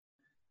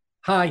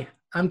Hi,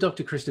 I'm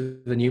Dr.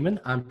 Christopher Newman.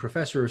 I'm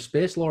Professor of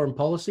Space Law and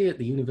Policy at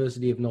the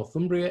University of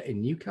Northumbria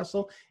in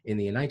Newcastle in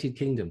the United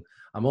Kingdom.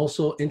 I'm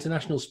also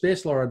International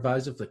Space Law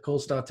Advisor for the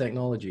Cold Star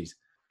Technologies.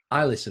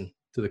 I listen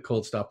to the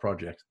Cold Star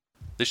Project.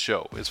 This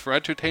show is for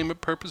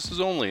entertainment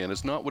purposes only and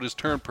is not what is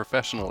termed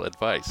professional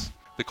advice.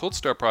 The Cold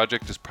Star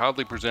Project is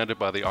proudly presented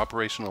by the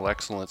Operational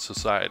Excellence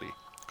Society.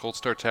 Cold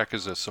Star Tech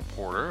is a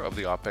supporter of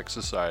the OPEX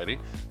Society,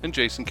 and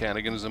Jason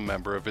Canigan is a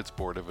member of its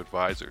board of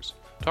advisors.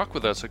 Talk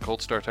with us at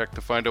Cold Star Tech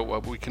to find out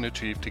what we can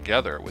achieve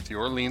together with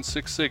your Lean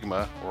Six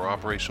Sigma or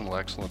Operational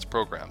Excellence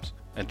programs.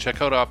 And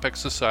check out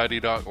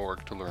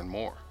opexsociety.org to learn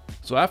more.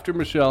 So after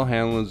Michelle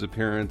Hanlon's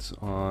appearance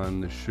on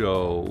the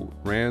show,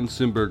 Rand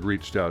Simberg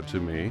reached out to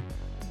me,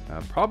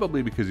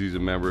 probably because he's a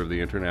member of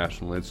the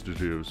International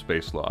Institute of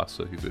Space Law,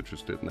 so he's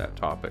interested in that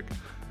topic.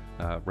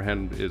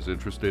 Rand is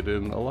interested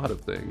in a lot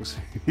of things.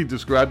 He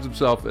describes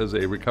himself as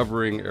a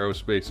recovering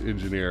aerospace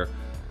engineer,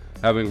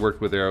 having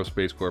worked with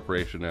Aerospace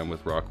Corporation and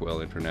with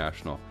Rockwell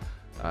International.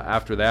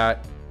 After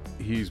that,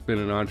 he's been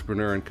an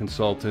entrepreneur and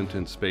consultant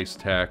in space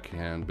tech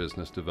and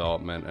business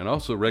development, and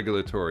also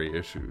regulatory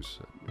issues,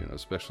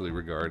 especially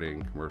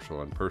regarding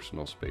commercial and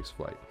personal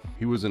spaceflight.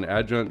 He was an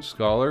adjunct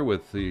scholar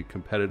with the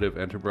Competitive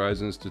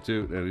Enterprise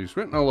Institute, and he's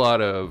written a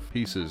lot of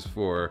pieces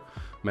for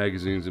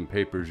magazines and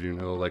papers,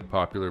 like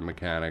Popular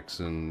Mechanics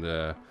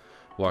and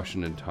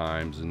Washington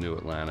Times and New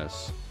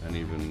Atlantis, and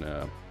even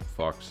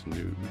Fox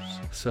News.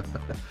 So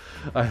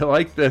I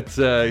like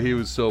that he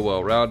was so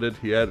well-rounded.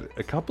 He had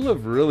a couple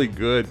of really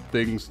good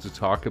things to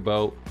talk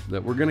about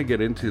that we're going to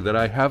get into that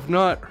I have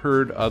not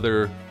heard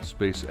other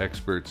space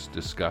experts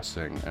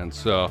discussing. And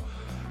so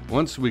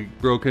once we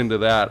broke into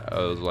that, I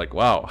was like,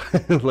 wow,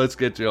 let's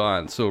get you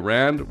on. So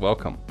Rand,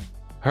 welcome.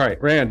 All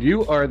right, Rand,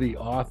 you are the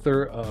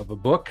author of a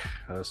book,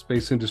 a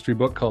space industry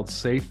book called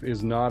Safe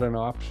is Not an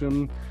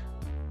Option,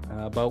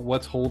 about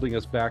what's holding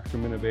us back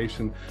from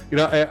innovation.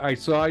 I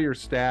saw your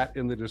stat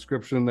in the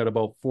description that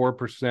about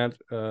 4%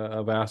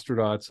 of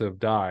astronauts have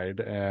died,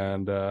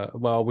 and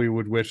while we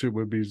would wish it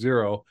would be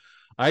zero,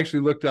 I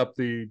actually looked up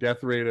the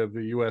death rate of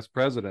the U.S.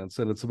 presidents,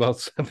 and it's about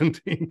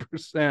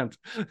 17%.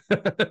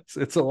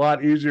 It's a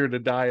lot easier to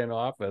die in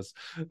office,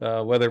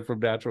 whether from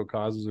natural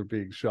causes or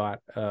being shot,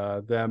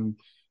 than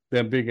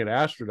being an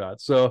astronaut.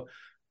 So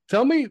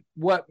tell me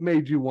what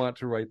made you want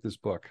to write this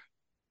book?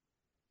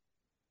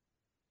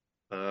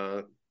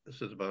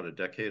 This is about a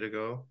decade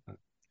ago,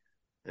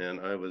 and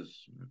I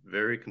was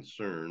very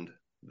concerned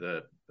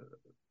that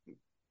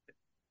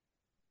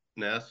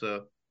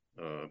NASA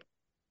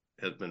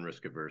has been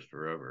risk averse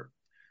forever.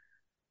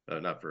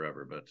 Not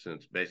forever, but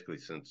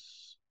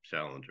since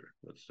Challenger,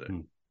 let's say.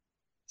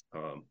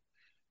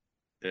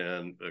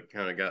 And I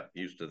kind of got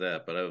used to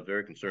that, but I was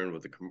very concerned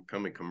with the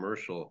coming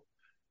commercial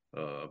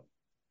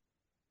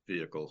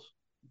vehicles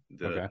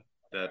that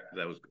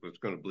was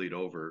going to bleed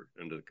over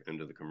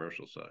into the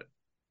commercial side.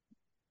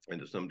 And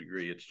to some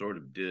degree, it sort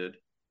of did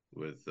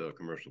with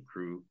commercial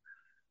crew,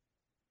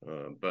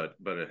 but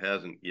it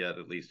hasn't yet,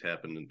 at least,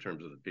 happened in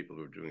terms of the people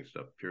who are doing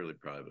stuff purely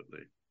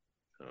privately.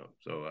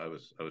 So I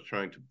was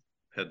trying to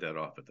head that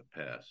off at the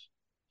pass,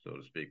 so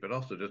to speak, but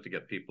also just to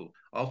get people,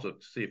 also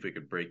to see if we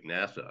could break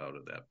NASA out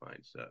of that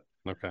mindset,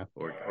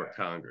 or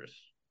Congress,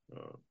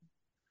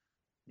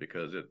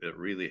 because it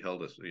really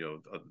held us,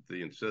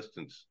 the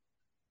insistence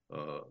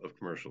of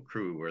commercial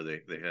crew, where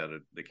they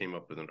came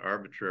up with an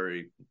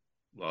arbitrary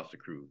loss of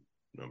crew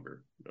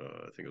number.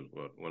 I think it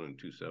was 1 in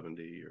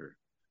 270 or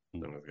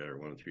something like that, or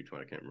 1 in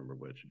 320. I can't remember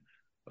which.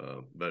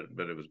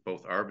 But it was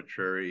both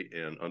arbitrary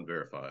and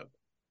unverifiable.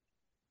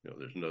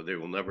 They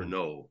will never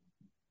know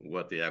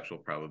what the actual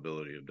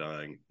probability of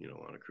dying,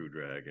 on a Crew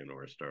Dragon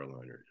or a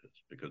Starliner is,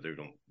 because they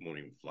won't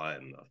even fly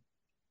it enough,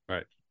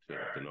 right,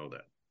 to know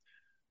that.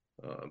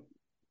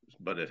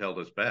 But it held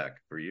us back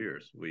for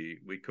years. We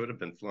could have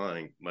been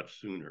flying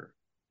much sooner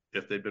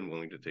if they'd been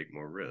willing to take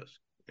more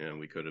risk. And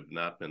we could have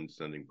not been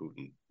sending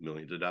Putin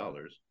millions of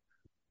dollars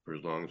for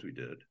as long as we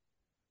did.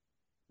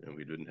 And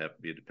we didn't have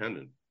to be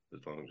dependent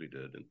as long as we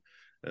did.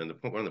 And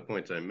one of the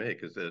points I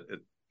make is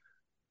that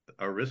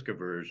our risk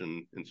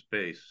aversion in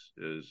space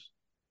is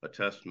a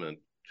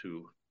testament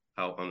to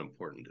how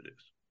unimportant it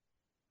is.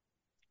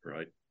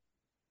 Right?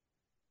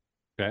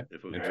 Okay.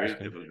 If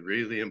it was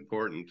really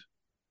important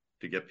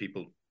to get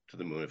people to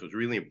the moon, if it was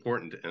really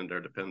important to end our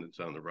dependence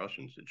on the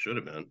Russians, it should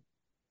have been,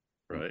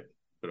 right?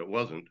 But it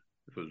wasn't.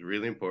 If it was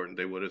really important,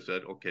 they would have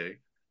said, okay,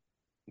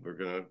 we're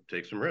going to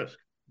take some risk.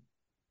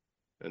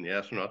 And the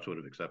astronauts would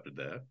have accepted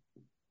that.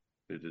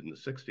 They did in the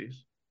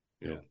 60s.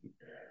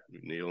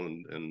 Neil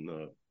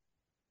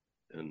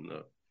and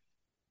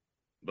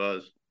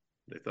Buzz,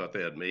 they thought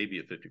they had maybe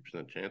a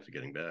 50% chance of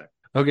getting back.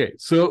 Okay,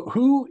 so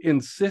who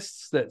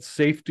insists that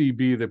safety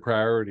be the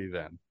priority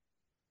then?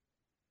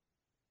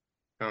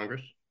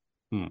 Congress.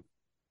 I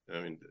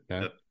mean,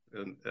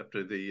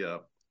 after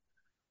the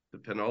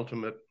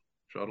penultimate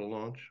shuttle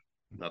launch,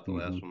 not the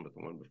last one, but the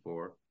one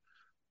before.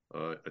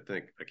 I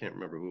can't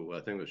remember who.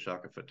 I think it was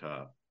Shaka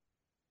Fatah.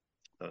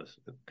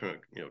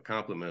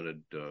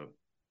 Complimented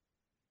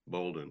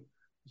Bolden,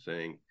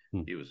 saying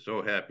He was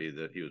so happy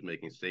that he was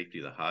making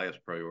safety the highest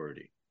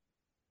priority.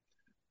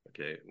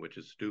 Okay, which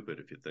is stupid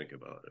if you think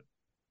about it.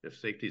 If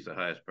safety is the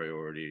highest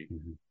priority,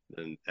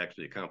 then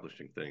actually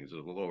accomplishing things is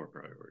a lower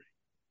priority.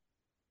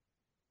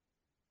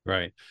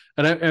 Right.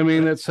 And I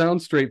mean, that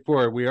sounds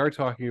straightforward. We are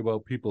talking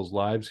about people's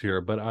lives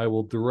here, but I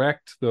will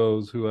direct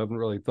those who haven't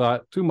really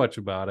thought too much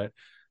about it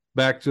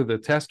back to the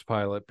test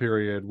pilot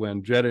period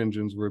when jet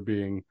engines were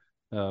being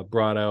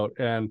brought out.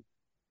 And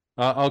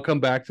I'll come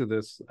back to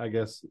this, I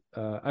guess.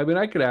 I mean,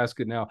 I could ask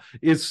it now.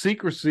 Is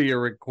secrecy a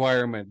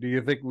requirement? Do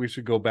you think we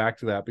should go back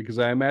to that? Because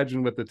I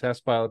imagine with the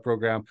test pilot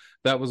program,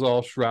 that was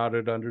all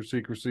shrouded under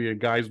secrecy and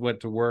guys went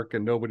to work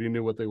and nobody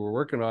knew what they were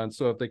working on.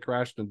 So if they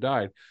crashed and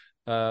died,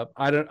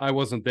 I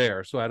wasn't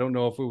there. So I don't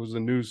know if it was a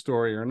news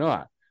story or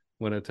not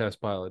when a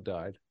test pilot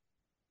died.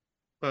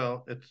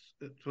 Well, it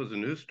was a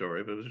news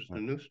story, but it was just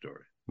a news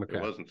story. Okay.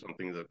 It wasn't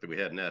something that we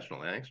had national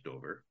angst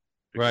over.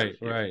 Because,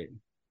 right.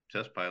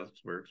 Test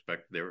pilots were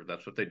expected.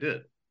 That's what they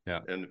did.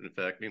 Yeah. And in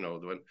fact,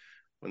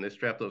 when they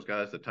strapped those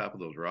guys to the top of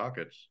those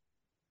rockets,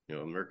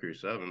 Mercury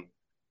 7,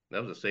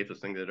 that was the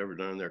safest thing they'd ever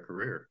done in their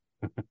career.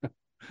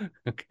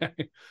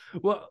 Okay.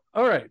 Well,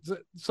 all right.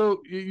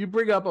 So you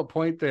bring up a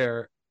point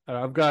there.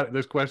 I've got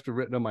this question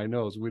written on my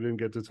notes. We didn't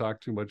get to talk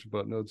too much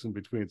about notes in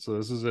between. So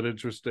this is an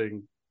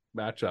interesting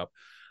matchup.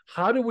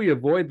 How do we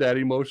avoid that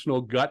emotional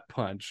gut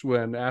punch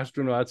when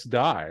astronauts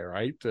die,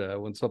 right?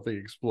 When something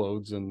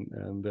explodes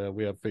and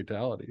we have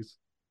fatalities?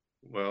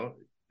 Well,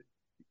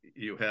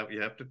 you have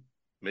to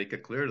make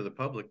it clear to the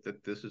public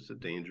that this is a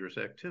dangerous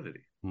activity.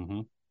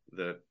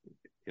 That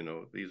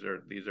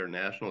these are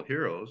national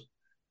heroes,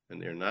 and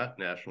they're not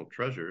national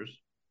treasures.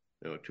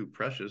 Too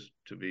precious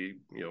to be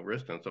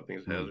risked on something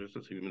as hazardous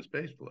as human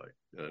spaceflight.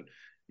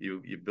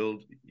 You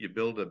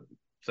build a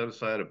set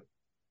aside a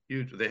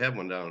huge. They have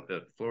one down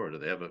at Florida.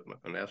 They have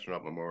an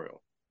astronaut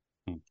memorial,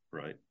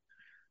 right?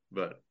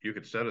 But you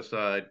could set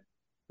aside,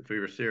 if we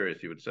were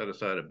serious, you would set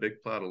aside a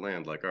big plot of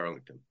land like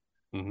Arlington,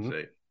 and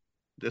say,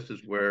 this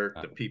is where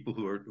the people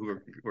who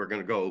are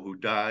going to go who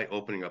die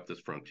opening up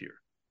this frontier.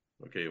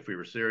 Okay, if we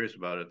were serious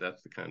about it,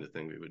 that's the kind of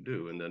thing we would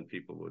do, and then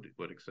people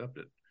would accept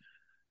it.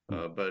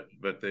 But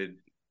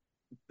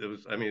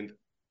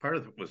part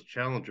of it was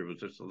Challenger was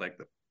just like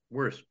the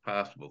worst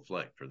possible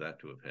flight for that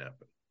to have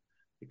happened,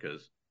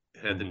 because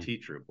it had the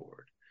teacher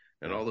aboard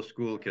and all the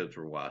school kids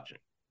were watching,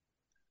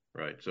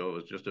 right? So it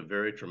was just a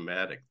very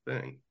traumatic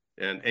thing.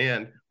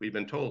 And we've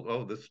been told,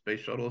 oh, this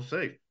space shuttle is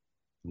safe.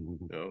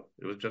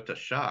 It was just a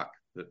shock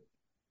that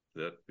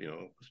the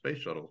space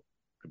shuttle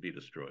could be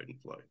destroyed in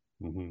flight.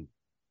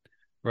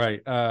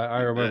 Right.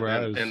 I remember.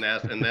 And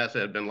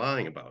NASA had been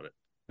lying about it.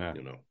 Yeah.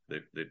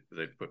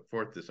 They put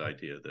forth this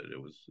idea that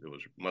it was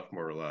much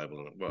more reliable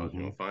than it was.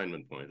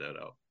 Feynman pointed that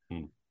out.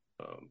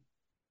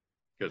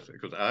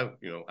 Because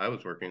I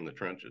was working in the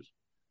trenches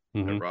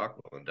at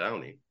Rockwell and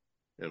Downey,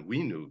 and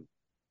we knew,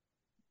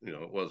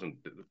 it wasn't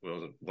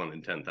 1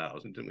 in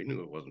 10,000, and we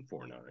knew it wasn't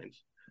 4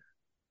 nines.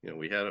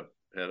 We had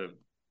a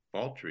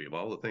fault tree of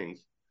all the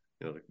things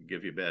that could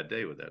give you a bad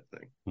day with that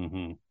thing.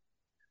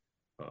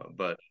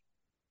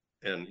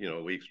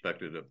 We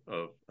expected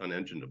an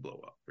engine to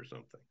blow up or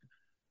something.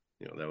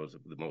 That was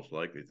the most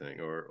likely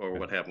thing, or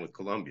what happened with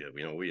Columbia.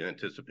 We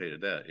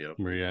anticipated that.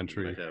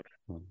 Re-entry.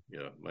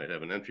 Might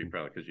have an entry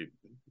problem because you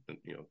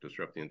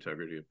disrupt the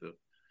integrity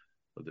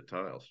of the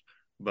tiles.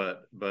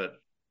 But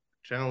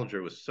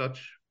Challenger was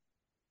such.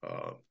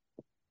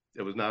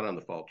 It was not on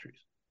the fault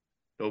trees.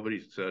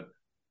 Nobody said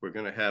we're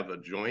going to have a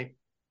joint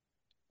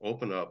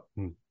open up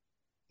and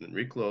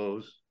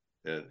reclose,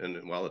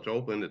 and while it's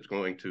open, it's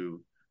going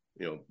to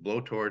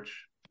blowtorch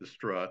the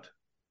strut.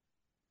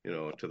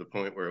 To the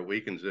point where it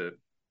weakens it,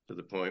 to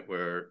the point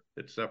where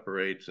it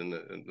separates, and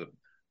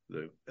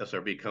the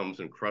SRB comes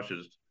and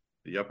crushes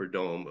the upper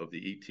dome of the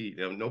ET.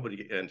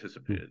 Nobody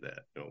anticipated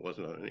that. It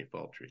wasn't on any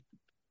fault tree.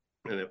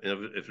 And if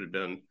it had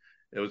been,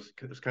 it was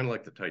kind of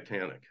like the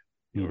Titanic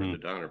or the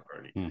Donner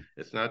Party.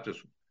 It's not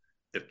just,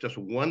 if just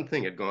one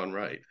thing had gone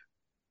right,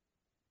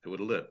 it would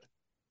have lived,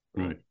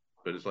 right?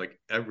 But it's like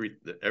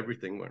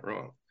everything went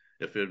wrong.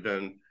 If it had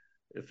been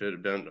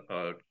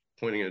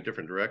pointing in a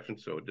different direction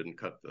so it didn't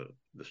cut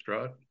the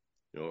strut,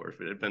 or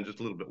if it had been just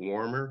a little bit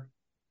warmer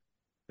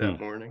that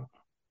morning.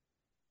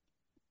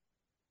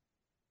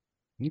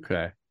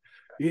 Okay.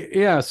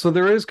 Yeah, so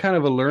there is kind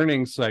of a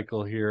learning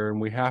cycle here, and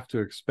we have to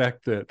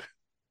expect that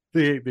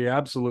the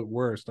absolute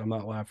worst, I'm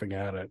not laughing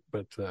at it,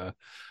 but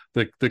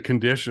the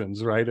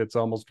conditions, right? It's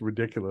almost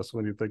ridiculous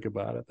when you think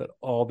about it, that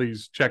all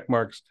these check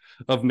marks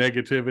of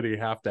negativity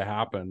have to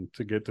happen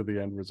to get to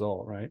the end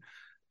result, right?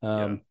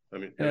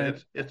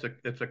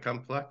 It's a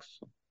complex,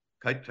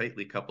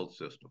 tightly coupled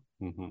system,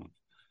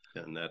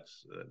 and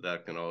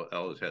that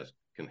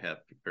can have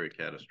very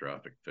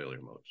catastrophic failure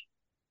modes.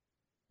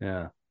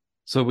 Yeah,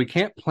 so we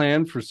can't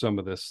plan for some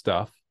of this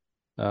stuff,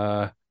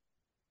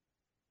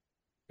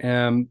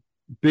 and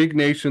big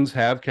nations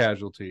have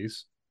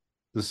casualties.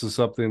 This is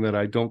something that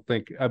I don't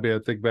think. I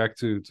think back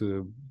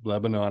to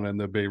Lebanon and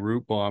the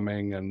Beirut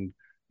bombing, and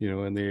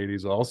in the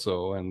 80s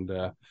also, and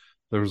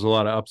there was a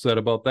lot of upset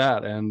about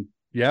that, and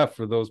yeah,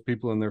 for those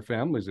people and their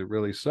families, it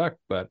really sucked.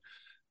 But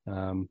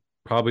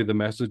probably the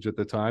message at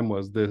the time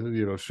was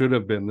that, should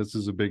have been, this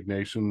is a big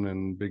nation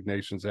and big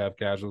nations have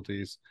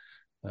casualties,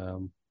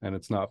 and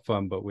it's not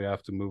fun, but we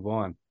have to move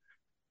on.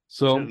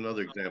 So here's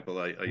another example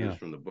I yeah. use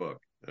from the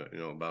book,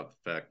 about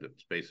the fact that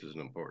space isn't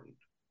important.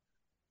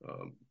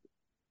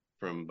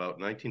 From about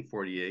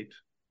 1948,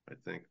 I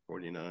think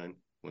 49,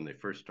 when they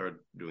first started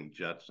doing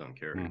jets on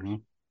carriers,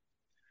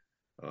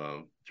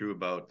 through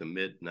about the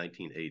mid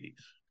 1980s,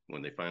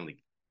 when they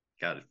finally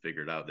got it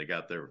figured out. They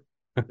got their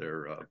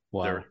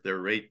wow. their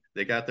rate.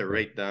 They got their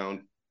rate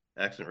down,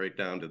 accident rate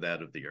down to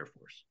that of the Air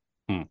Force.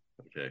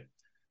 Okay,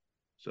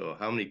 so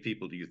how many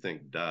people do you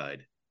think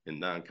died in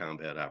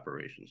non-combat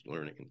operations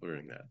learning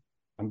that?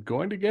 I'm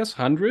going to guess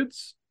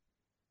hundreds.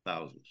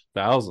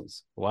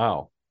 Thousands.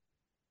 Wow.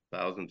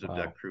 Thousands of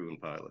deck crew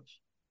and pilots.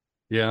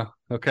 Yeah.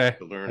 Okay.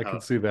 I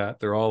can see that.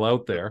 They're all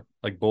out there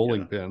like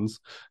bowling pins.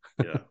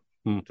 Yeah.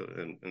 And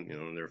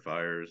there are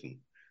fires and,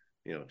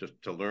 just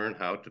to learn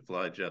how to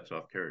fly jets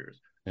off carriers.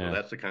 So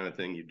that's the kind of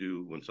thing you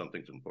do when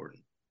something's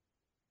important.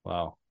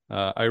 Wow.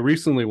 I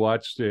recently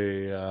watched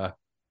a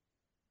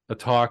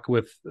talk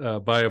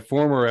by a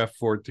former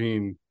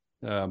F-14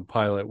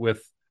 pilot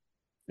with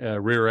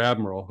Rear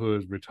Admiral who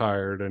has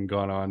retired and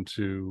gone on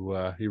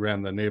to, he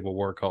ran the Naval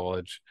War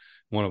College,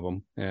 one of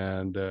them,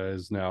 and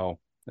is now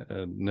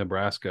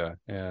Nebraska.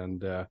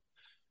 And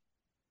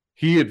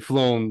he had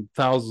flown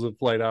thousands of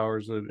flight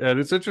hours, and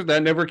it's interesting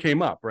that never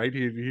came up, right?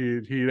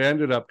 He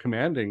ended up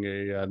commanding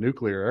a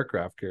nuclear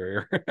aircraft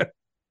carrier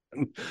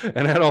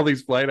and had all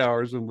these flight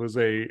hours and was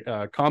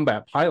a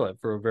combat pilot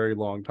for a very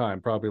long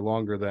time, probably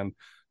longer than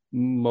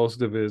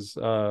most of his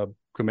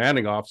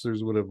commanding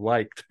officers would have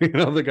liked,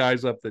 the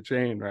guys up the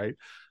chain, right?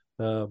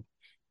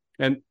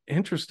 And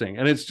interesting.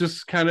 And it's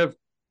just kind of,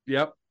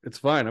 yep, it's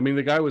fine. I mean,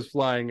 the guy was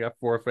flying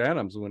F-4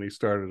 Phantoms when he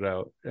started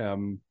out.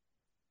 You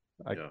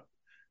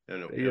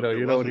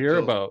don't hear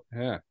about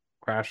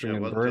crashing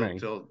and burning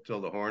till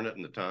the Hornet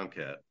and the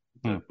Tomcat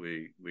that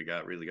we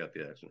really got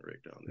the accident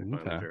rate down. They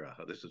finally figured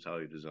out this is how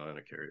you design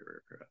a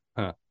carrier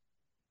aircraft.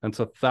 And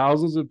so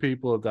thousands of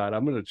people have died.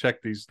 I'm going to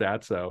check these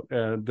stats out,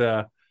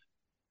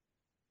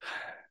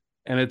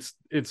 and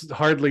it's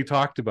hardly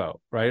talked about,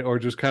 right? Or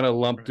just kind of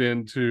lumped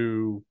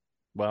into,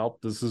 well,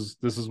 this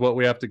is what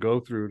we have to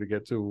go through to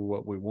get to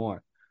what we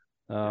want.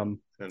 And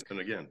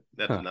again,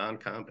 that's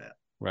non-combat.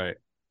 Right.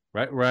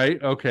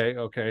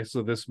 Okay.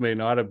 So this may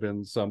not have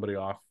been somebody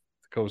off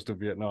the coast of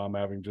Vietnam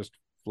having just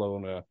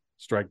flown a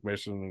strike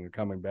mission and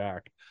coming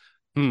back.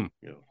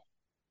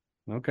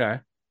 Okay.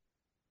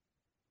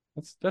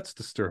 That's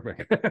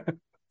disturbing.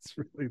 It's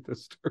really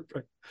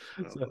disturbing.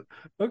 So,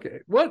 okay.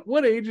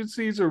 What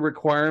agencies or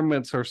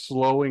requirements are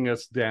slowing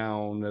us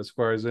down as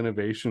far as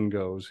innovation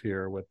goes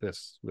here with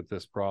this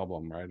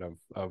problem, right?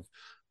 Of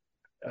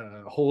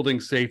holding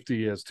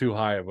safety as too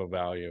high of a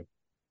value.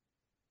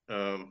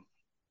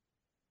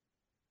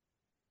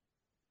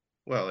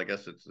 Well, I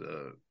guess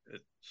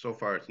so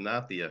far it's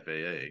not the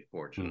FAA,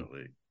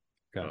 fortunately.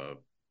 Okay.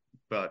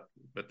 But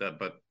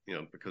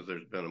because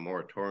there's been a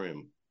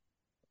moratorium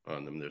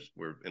on them,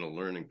 we're in a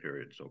learning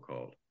period,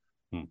 so-called,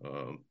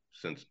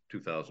 since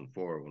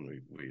 2004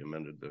 when we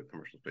amended the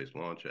Commercial Space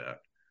Launch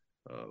Act.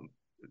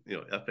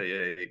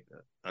 FAA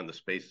on the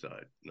space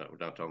side. No,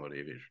 we're not talking about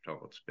aviation, we're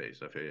talking about space.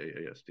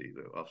 FAA AST,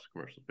 the Office of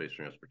Commercial Space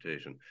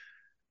Transportation,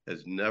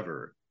 has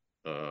never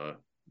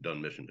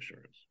done mission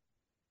assurance.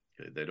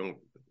 Okay, they don't.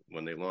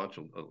 When they launch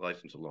a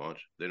license to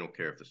launch, they don't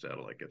care if the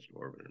satellite gets to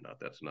orbit or not.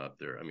 That's not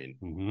their. I mean,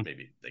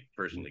 maybe they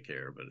personally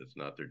care, but it's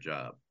not their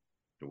job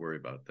to worry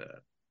about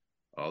that.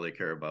 All they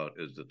care about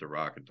is that the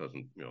rocket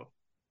doesn't,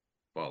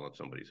 fall on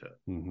somebody's head.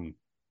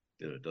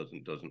 It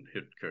doesn't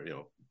hit,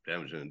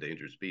 damage an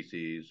endangered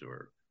species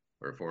or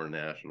a foreign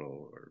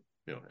national or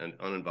and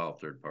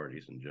uninvolved third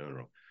parties in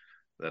general.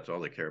 That's all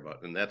they care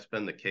about, and that's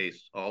been the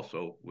case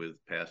also with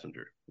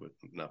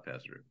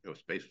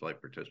space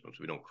flight participants.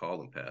 We don't call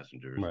them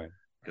passengers, right?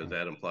 Because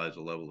that implies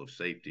a level of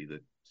safety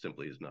that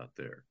simply is not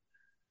there.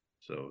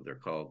 So they're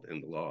called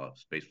in the law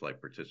spaceflight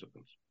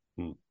participants.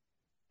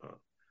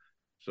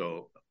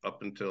 So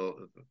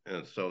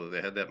so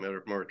they had that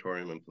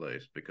moratorium in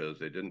place because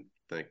they didn't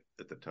think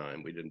at the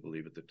time, we didn't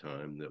believe at the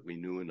time that we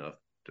knew enough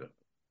to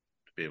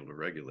be able to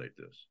regulate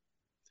this.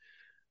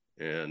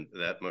 And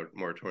that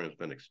moratorium has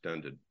been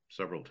extended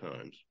several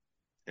times,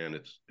 and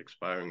it's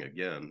expiring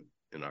again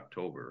in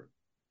October.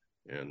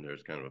 And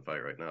there's kind of a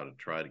fight right now to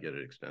try to get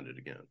it extended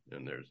again.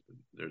 And there's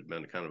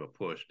been kind of a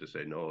push to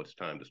say, no, it's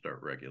time to start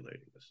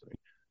regulating this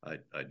thing.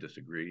 I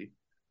disagree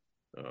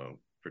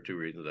for two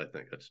reasons. I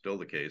think that's still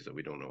the case, that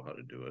we don't know how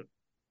to do it.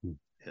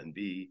 And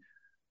B,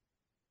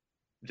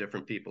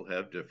 different people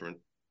have different,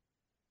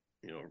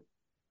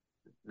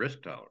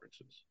 risk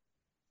tolerances.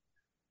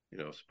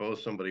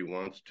 Suppose somebody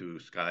wants to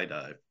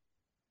skydive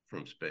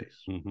from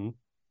space.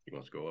 He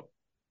wants to go up,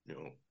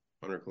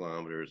 100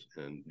 kilometers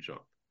and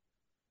jump.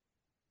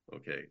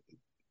 Okay,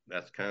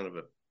 that's kind of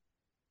a,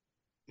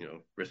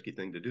 risky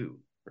thing to do,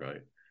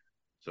 right?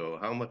 So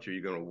how much are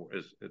you going to,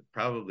 is it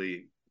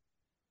probably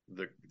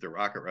the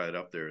rocket ride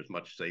up there is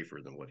much safer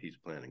than what he's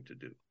planning to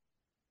do,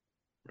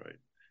 right?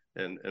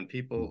 And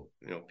people,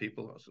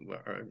 people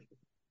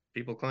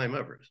climb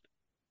Everest,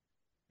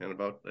 and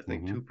about I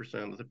think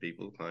 2% of the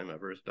people who climb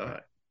Everest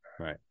die.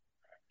 Right.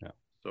 Yeah.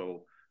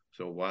 So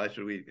why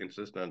should we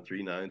insist on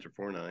 3 nines or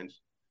 4 nines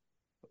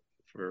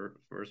for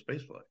a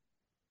space flight?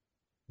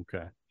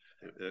 Okay.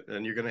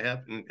 And you're going to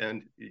have,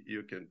 and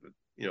you can,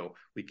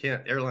 we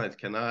can't, airlines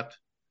cannot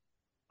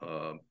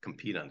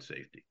compete on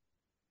safety,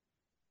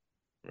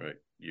 right?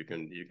 You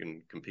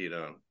can compete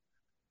on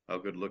how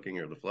good looking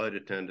are the flight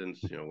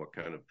attendants, what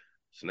kind of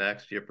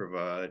snacks do you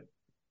provide,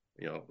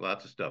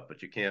 lots of stuff,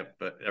 but you can't,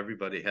 but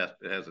everybody has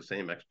the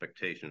same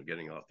expectation of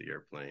getting off the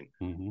airplane,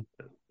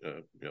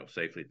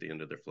 safely at the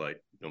end of their flight,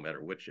 no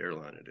matter which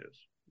airline it is,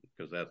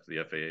 because that's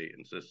the FAA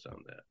insists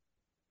on that.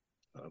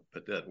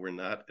 But that we're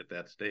not at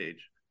that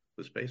stage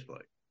with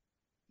spaceflight.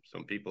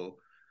 Some people,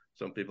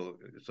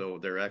 so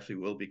there actually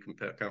will be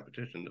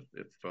competition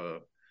if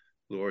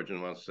Blue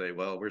Origin wants to say,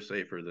 well, we're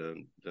safer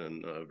than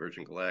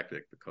Virgin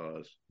Galactic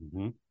because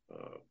we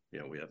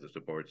have the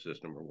support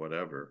system or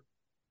whatever.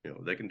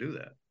 They can do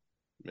that,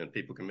 and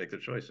people can make the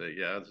choice. Say,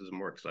 yeah, this is a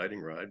more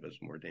exciting ride, but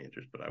it's more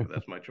dangerous. But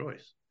that's my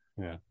choice.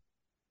 Yeah.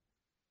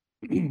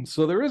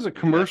 So there is a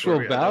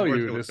commercial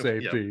value to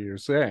safety. Yeah. You're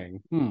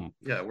saying,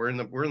 Yeah, we're in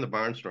the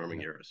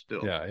barnstorming era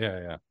still.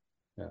 Yeah.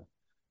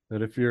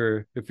 That if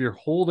you're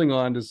holding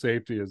on to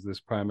safety as this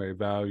primary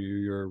value,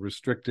 you're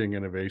restricting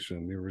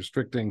innovation. You're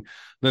restricting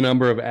the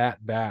number of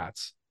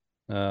at-bats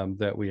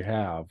that we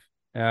have.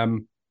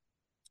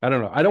 I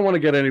don't know. I don't want to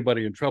get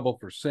anybody in trouble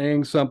for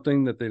saying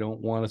something that they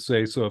don't want to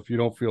say. So if you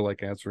don't feel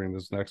like answering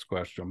this next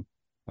question,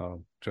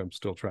 which I'm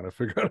still trying to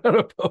figure out how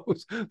to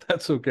pose,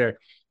 that's okay.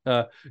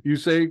 You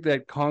say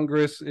that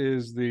Congress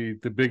is the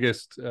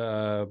biggest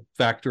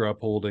factor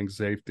upholding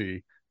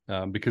safety.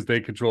 Because they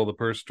control the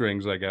purse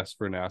strings, I guess,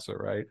 for NASA,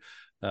 right?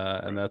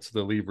 And that's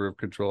the lever of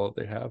control that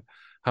they have.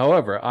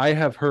 However, I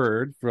have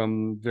heard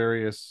from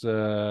various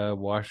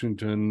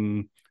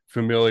Washington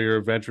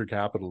familiar venture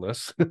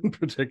capitalists in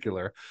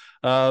particular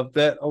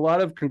that a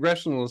lot of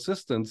congressional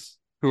assistants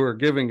who are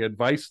giving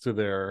advice to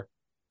their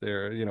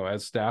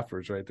as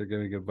staffers, right? They're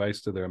giving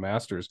advice to their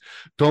masters,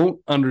 don't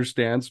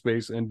understand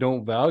space and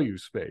don't value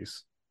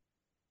space.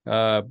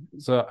 So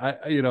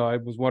I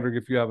was wondering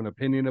if you have an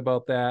opinion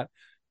about that.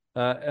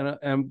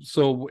 And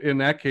so in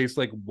that case,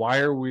 like, why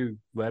are we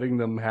letting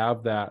them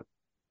have that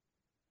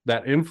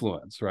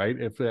influence, right?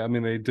 If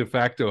they de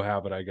facto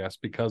have it, I guess,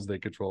 because they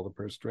control the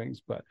purse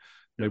strings, but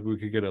maybe we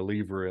could get a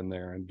lever in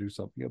there and do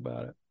something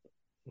about it.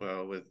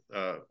 Well, with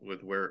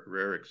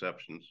rare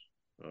exceptions,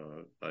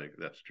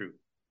 that's true.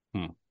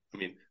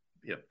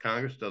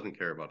 Congress doesn't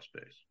care about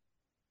space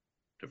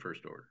to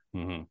first order.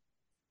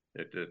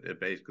 It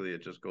basically,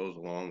 it just goes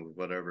along with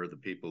whatever the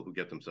people who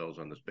get themselves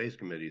on the space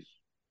committees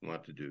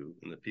want to do,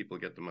 and the people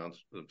get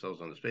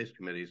themselves on the space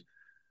committees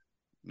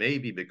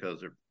maybe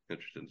because they're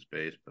interested in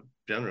space, but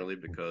generally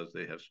because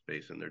they have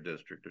space in their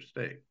district or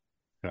state.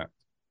 Yeah.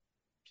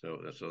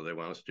 So they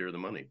want to steer the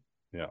money.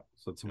 Yeah.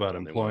 So it's about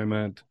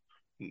employment.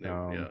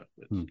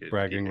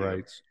 Bragging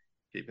rights,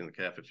 keeping the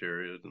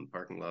cafeterias and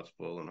parking lots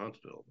full in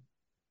Huntsville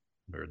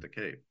or at the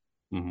Cape.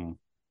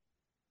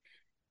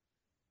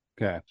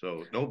 Okay.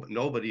 So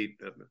nobody,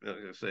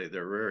 say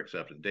there are rare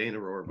exceptions. Dana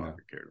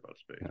Rohrabacher cared about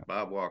space. Yeah.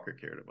 Bob Walker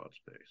cared about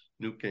space.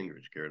 Newt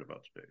Gingrich cared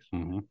about space.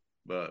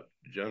 But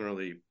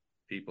generally,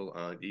 people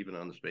even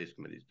on the space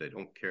committees, they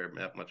don't care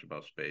that much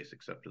about space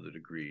except to the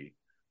degree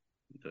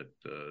that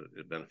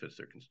it benefits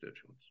their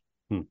constituents.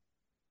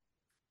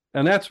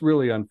 And that's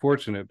really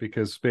unfortunate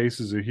because space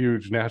is a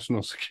huge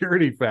national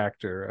security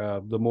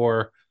factor. The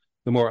more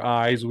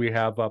eyes we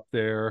have up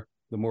there,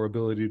 the more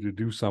ability to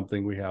do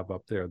something we have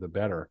up there, the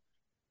better.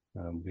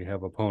 We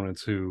have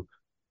opponents who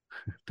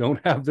don't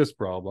have this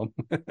problem.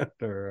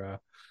 They're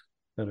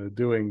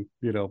doing,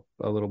 a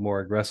little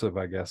more aggressive,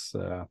 I guess,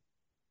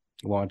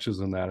 launches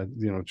and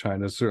that.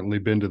 China's certainly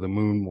been to the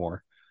moon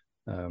more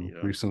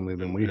recently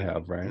than we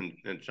have, right?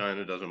 And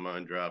China doesn't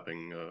mind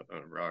dropping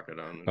a rocket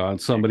on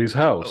somebody's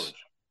house.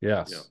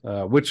 Yes,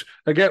 which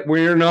again,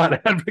 we're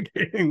not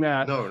advocating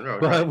that. No,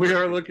 but right. We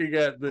are looking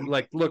at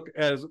look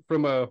as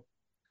from a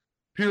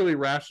purely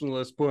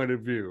rationalist point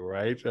of view,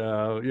 right?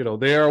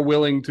 They are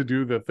willing to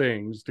do the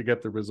things to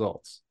get the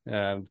results,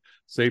 and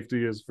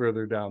safety is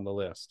further down the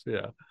list.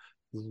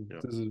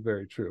 This is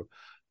very true.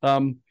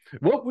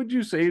 What would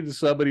you say to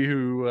somebody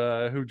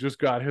who just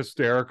got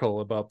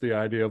hysterical about the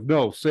idea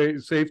of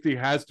safety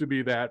has to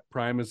be that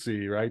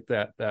primacy, right?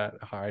 That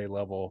high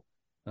level,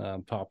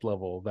 top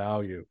level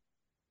value.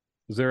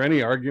 Is there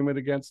any argument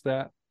against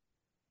that?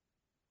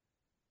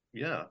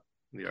 Yeah.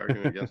 The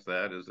argument against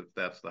that is if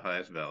that's the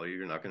highest value,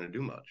 you're not going to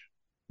do much.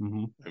 I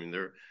mean,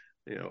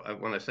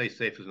 when I say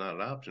safe is not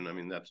an option, I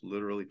mean, that's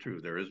literally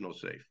true. There is no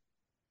safe.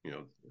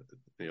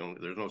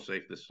 There's no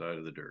safe this side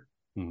of the dirt.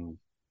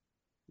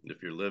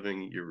 If you're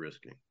living, you're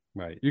risking.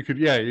 Right. You could,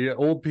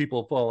 old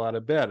people fall out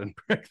of bed and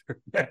break their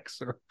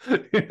necks or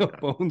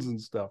bones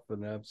and stuff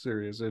and have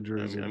serious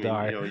injuries and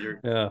die.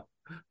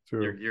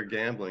 You're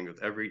gambling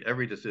with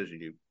every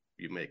decision you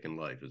you make in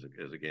life is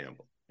a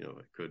gamble. You know,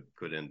 it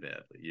could end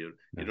badly. You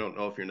don't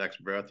know if your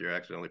next breath you're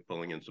accidentally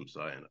pulling in some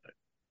cyanide,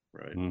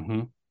 right?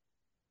 Mm-hmm.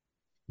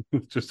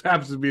 It just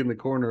happens to be in the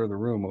corner of the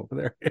room over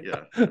there.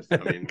 Yeah, I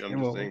mean,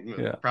 I'm just saying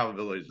the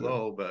probability is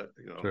low, but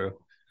you know, True.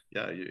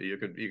 Yeah, you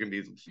can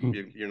be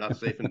you're not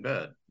safe in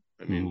bed.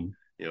 I mean,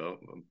 you know,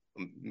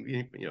 not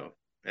an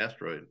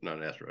asteroid,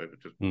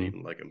 but just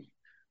even like a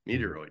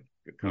meteoroid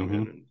could come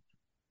in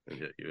and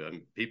hit you. I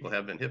mean, people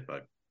have been hit by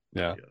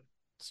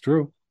it's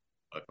true.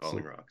 By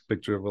falling rocks.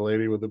 Picture of a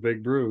lady with a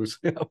big bruise.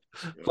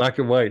 Black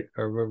and white.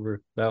 I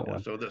remember that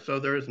one. So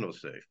there is no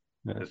safe.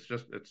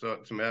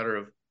 It's a matter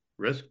of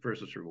risk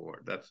versus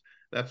reward. That's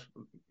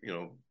you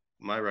know,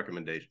 my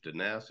recommendation to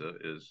NASA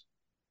is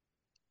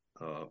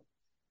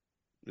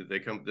they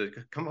come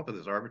up with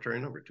this arbitrary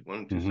number, 1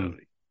 in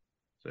 270.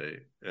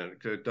 Say, and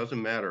it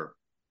doesn't matter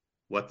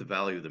what the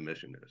value of the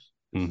mission is.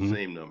 It's the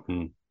same number.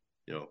 You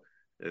know,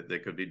 they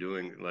could be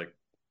doing, like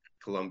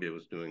Columbia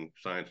was doing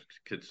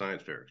kid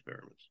science fair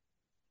experiments,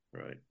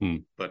 right?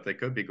 But they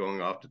could be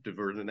going off to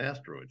divert an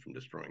asteroid from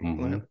destroying the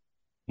planet.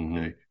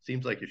 Okay?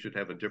 Seems like you should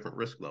have a different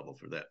risk level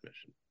for that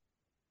mission,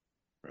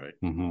 right?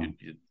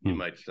 You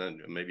might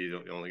send, maybe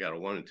you only got a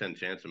 1 in 10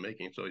 chance of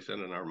making it, so you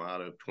send an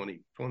armada of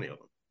 20 of them.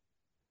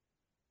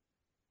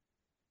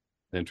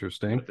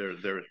 Interesting.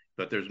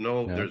 But there's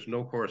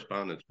no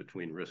correspondence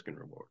between risk and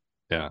reward.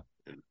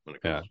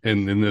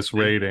 In this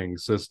rating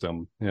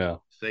system.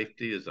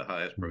 Safety is the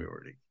highest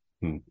priority.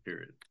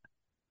 Period.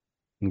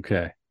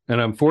 Okay.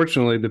 And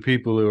unfortunately, the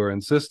people who are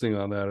insisting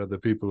on that are the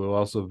people who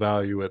also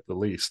value it the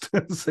least.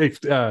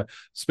 Safety,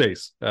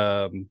 space,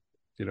 you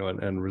know,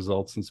 and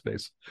results in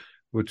space,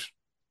 which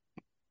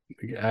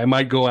I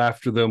might go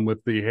after them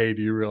with the, hey,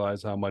 do you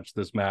realize how much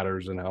this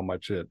matters and how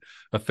much it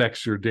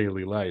affects your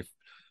daily life?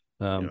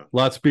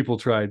 Lots of people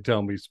try and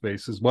tell me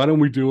spaces, why don't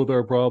we deal with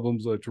our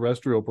problems,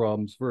 terrestrial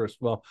problems first?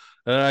 Well,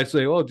 and I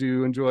say, oh, do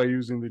you enjoy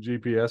using the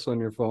GPS on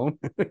your phone?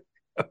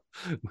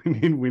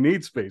 we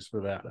need space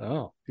for that.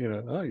 Oh, you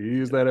know, you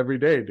use that every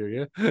day, do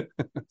you?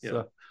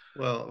 So,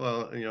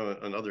 well, you know,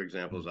 another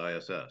example is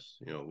ISS.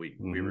 You know, we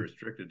were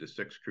restricted to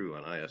 6 crew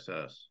on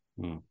ISS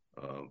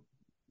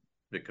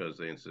because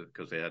they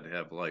had to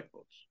have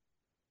lifeboats.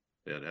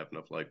 They had to have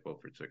enough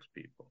lifeboat for 6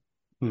 people,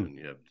 and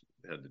you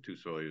had the 2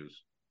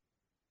 Soyuz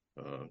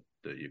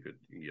that you could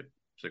get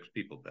 6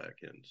 people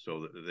back in,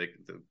 so that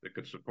they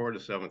could support a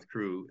 7th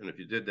crew. And if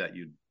you did that,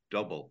 you'd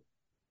double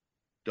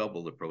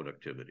the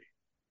productivity,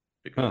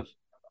 because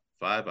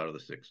 5 out of the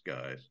 6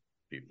 guys,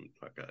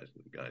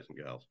 guys and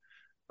gals,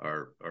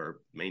 are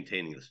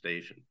maintaining the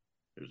station.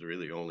 There's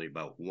really only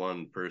about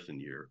 1 person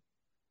year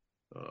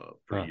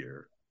per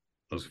year.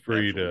 It's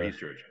free to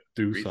research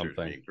something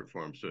being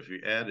performed. So if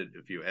you added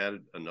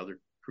another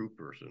crew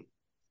person,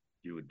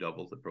 you would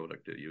double the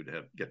productivity. You'd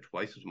get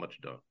twice as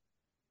much done.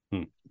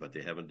 But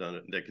they haven't done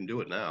it. They can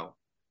do it now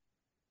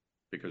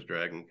because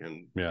Dragon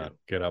can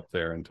get up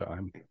there in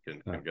time.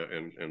 Can go,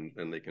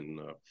 and they can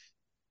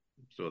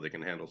so they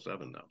can handle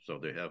 7 now. So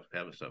they have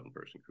a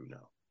 7-person crew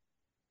now.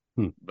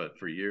 But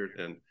for years,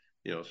 and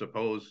you know,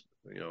 suppose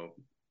you know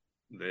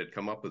they had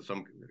come up with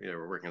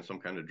were working on some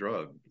kind of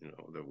drug, you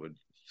know, that would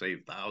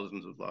save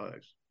thousands of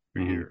lives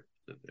per year.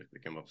 That if they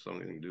came up with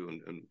something to do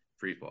in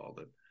free fall,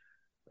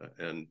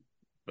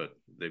 but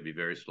they'd be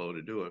very slow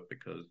to do it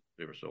because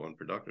they were so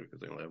unproductive, because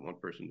they only have 1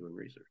 person doing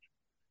research.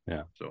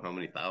 So how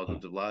many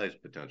thousands of lives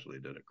potentially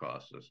did it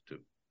cost us to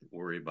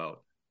worry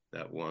about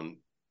that one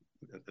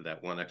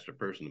extra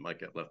person that might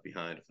get left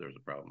behind if there's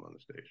a problem on the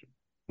station?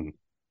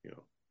 You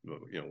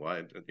know, why?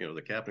 You know,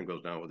 the captain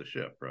goes down with the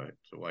ship, right?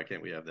 So why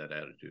can't we have that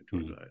attitude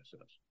towards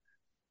ISS?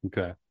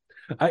 Okay.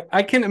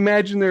 I can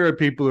imagine there are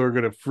people who are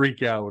going to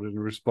freak out in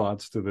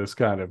response to this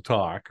kind of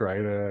talk, right?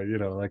 You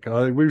know, like,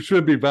 we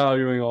should be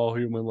valuing all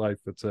human life,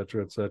 et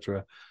cetera, et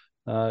cetera.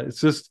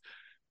 It's just,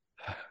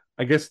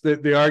 I guess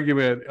the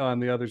argument on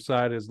the other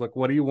side is, look,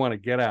 what do you want to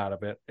get out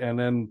of it? And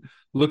then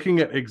looking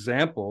at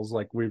examples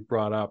like we've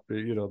brought up,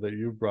 you know, that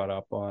you've brought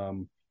up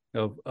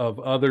of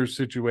other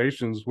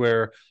situations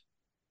where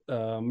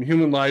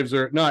human lives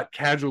are not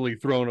casually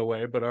thrown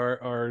away, but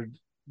are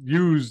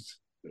used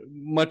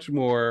much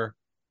more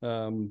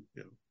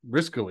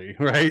riskily,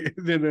 right?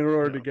 in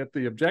order to get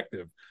the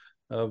objective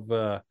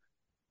of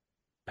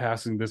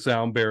passing the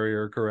sound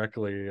barrier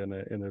correctly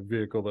in a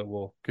vehicle that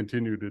will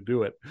continue to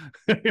do it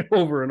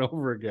over and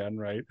over again,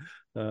 right?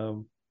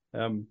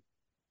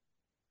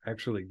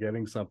 Actually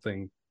getting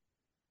something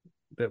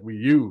that we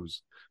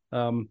use.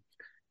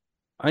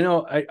 I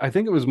know, I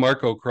think it was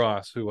Marco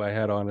Cross who I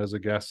had on as a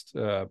guest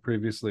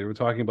previously. We're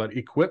talking about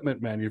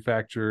equipment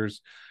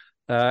manufacturers,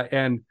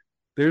 and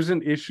there's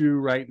an issue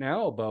right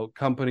now about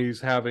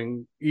companies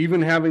having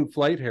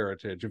flight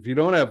heritage. If you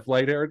don't have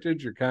flight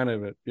heritage, you're kind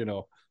of, you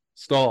know,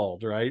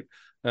 stalled, right?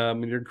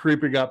 And you're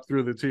creeping up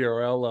through the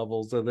TRL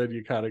levels, and then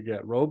you kind of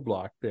get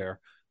roadblocked there.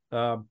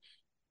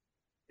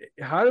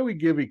 How do we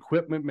give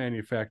equipment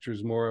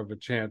manufacturers more of a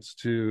chance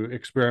to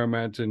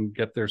experiment and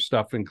get their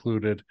stuff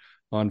included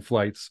on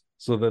flights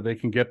so that they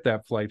can get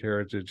that flight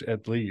heritage,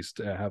 at least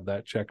have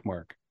that check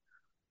mark?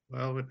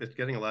 Well, it's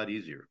getting a lot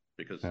easier,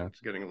 because Yeah.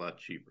 it's getting a lot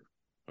cheaper.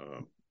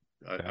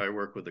 Okay. I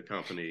work with a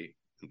company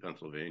in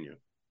Pennsylvania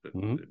that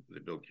they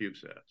build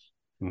CubeSats.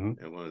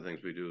 And one of the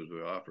things we do is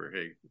we offer,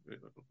 hey,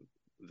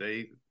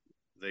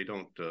 they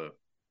don't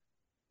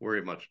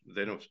worry much.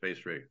 They don't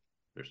space rate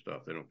their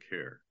stuff. They don't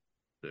care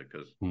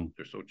because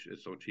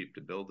it's so cheap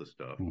to build the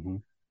stuff,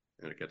 and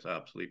it gets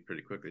obsolete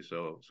pretty quickly.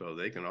 So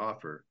they can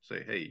offer,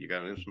 say, hey, you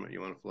got an instrument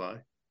you want to fly?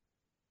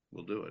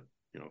 We'll do it,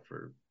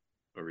 for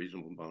a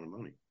reasonable amount of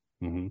money.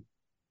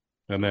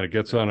 And then it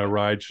gets on a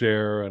ride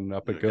share, and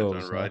up it goes.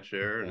 Gets on a ride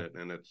share,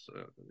 and it's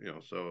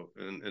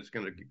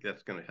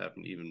that's gonna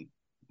happen even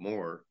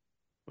more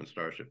when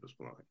Starship is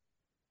flying,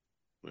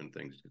 when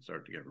things can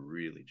start to get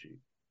really cheap.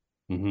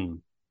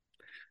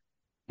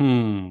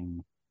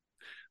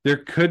 There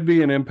could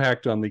be an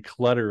impact on the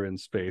clutter in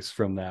space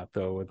from that,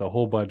 though, with a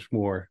whole bunch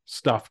more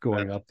stuff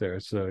going up there.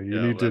 So you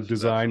need to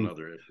design, that's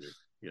another issue.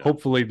 Yeah.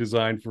 Hopefully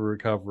design for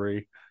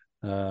recovery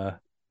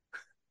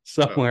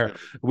somewhere.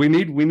 We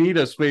need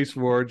a space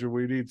forge, or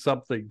we need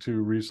something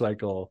to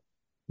recycle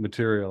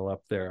material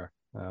up there.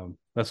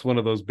 That's one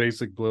of those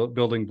basic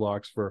building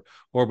blocks for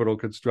orbital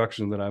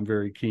construction that I'm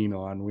very keen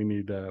on. We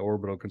need an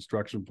orbital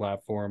construction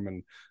platform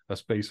and a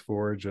space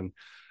forge, and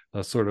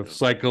a sort of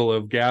cycle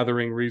of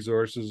gathering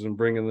resources and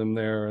bringing them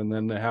there, and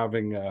then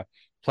having a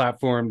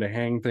platform to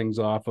hang things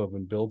off of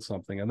and build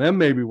something. And then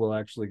maybe we'll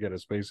actually get a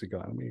space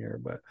economy here.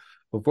 But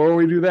before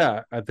we do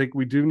that, I think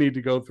we do need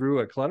to go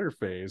through a clutter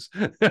phase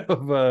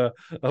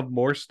of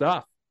more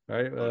stuff,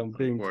 right?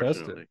 Being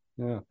tested.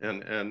 Yeah.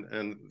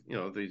 And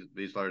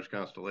these large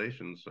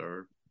constellations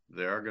are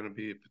going to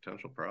be a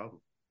potential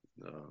problem.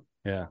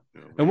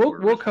 And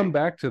we'll come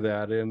back to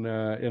that in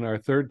our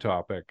third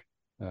topic.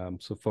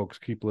 So folks,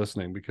 keep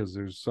listening, because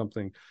there's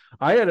something.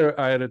 I had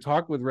a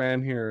talk with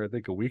Rand here, I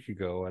think a week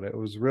ago, and it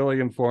was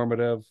really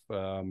informative.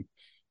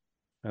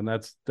 And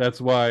that's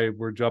why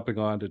we're jumping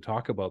on to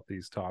talk about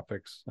these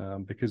topics,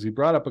 because he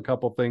brought up a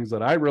couple things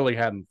that I really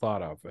hadn't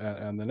thought of.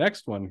 And the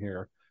next one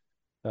here,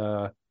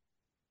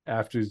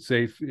 after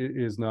safe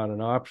is not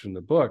an option,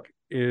 the book,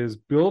 is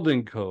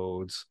building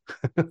codes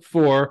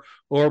for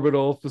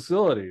orbital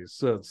facilities.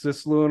 So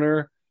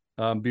cislunar,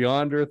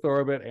 beyond Earth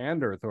orbit,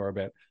 and Earth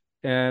orbit.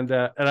 And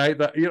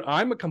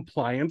I'm a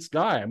compliance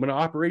guy. I'm an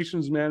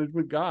operations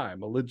management guy.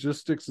 I'm a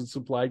logistics and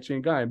supply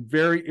chain guy. I'm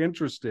very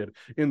interested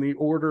in the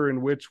order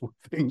in which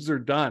things are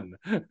done,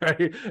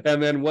 right?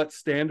 And then what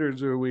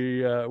standards are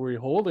we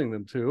holding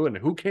them to, and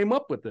who came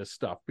up with this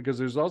stuff? Because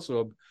there's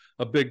also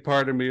a big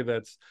part of me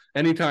that's,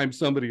 anytime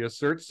somebody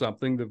asserts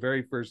something, the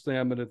very first thing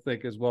I'm going to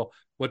think is, well,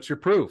 what's your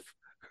proof?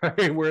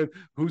 Right?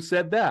 Who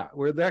said that?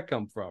 Where'd that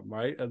come from?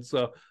 Right? And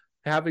so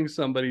having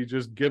somebody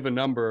just give a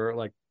number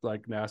like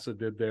NASA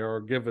did there,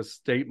 or give a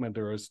statement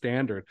or a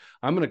standard,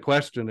 I'm going to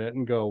question it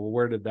and go, well,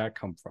 where did that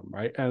come from,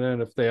 right? And then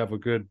if they have a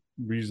good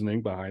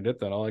reasoning behind it,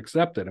 then I'll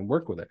accept it and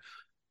work with it.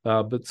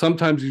 But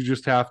sometimes you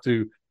just have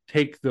to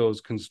take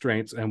those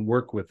constraints and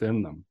work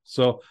within them.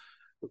 So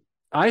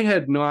I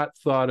had not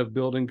thought of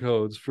building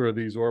codes for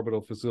these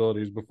orbital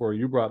facilities before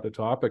you brought the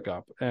topic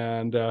up,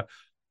 and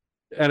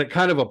it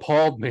kind of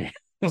appalled me.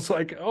 It's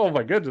like, oh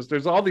my goodness,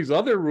 there's all these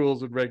other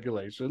rules and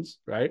regulations,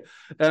 right?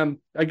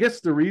 I guess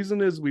the reason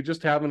is we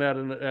just haven't had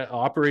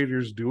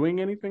operators doing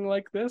anything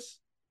like this.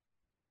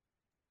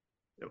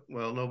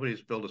 Well,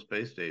 nobody's built a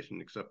space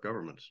station except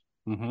governments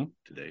to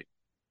date.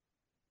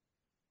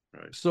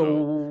 Right.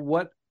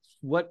 So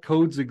what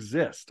codes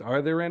exist?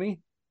 Are there any?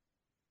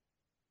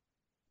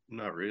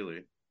 Not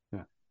really.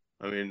 Yeah.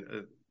 I mean,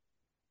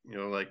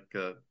 like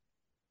the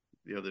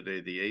other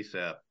day, the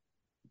ASAP,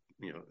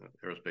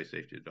 Aerospace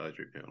Safety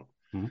Advisory Panel,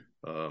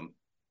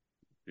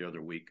 the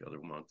other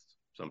month,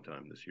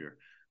 sometime this year,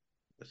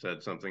 I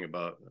said something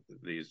about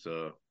these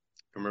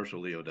commercial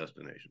LEO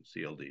destinations,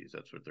 CLDs.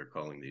 That's what they're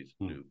calling these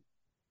new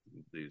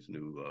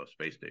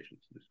space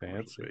stations, these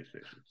commercial space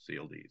stations,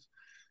 CLDs,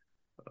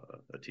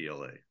 a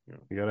TLA.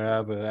 You got to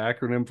have an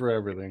acronym for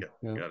everything.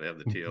 Got to have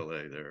the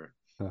TLA there,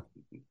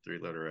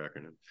 3-letter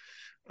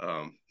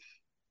acronym,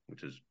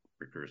 which is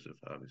recursive,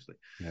 obviously.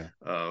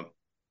 Yeah.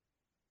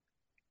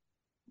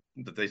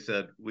 But they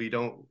said, we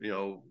don't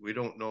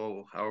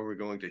know how we're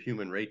going to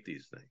human rate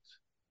these things.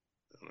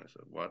 And I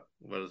said, what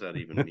does that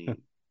even mean?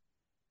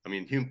 I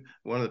mean,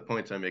 one of the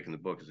points I make in the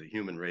book is that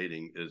human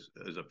rating is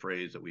a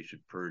phrase that we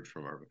should purge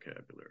from our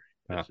vocabulary.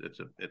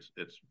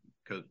 It's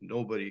because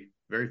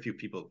very few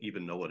people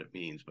even know what it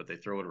means, but they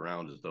throw it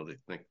around as though they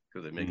think,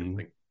 because they make it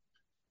think,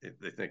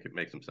 they think it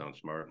makes them sound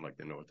smart and like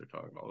they know what they're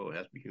talking about. Oh, it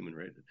has to be human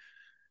rated.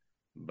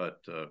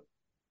 But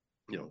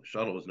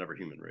shuttle was never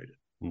human rated.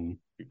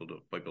 People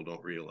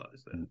don't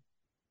realize that,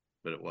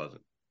 but it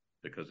wasn't,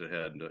 because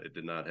it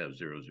did not have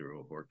 0-0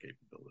 abort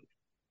capability.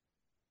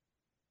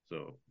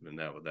 So, and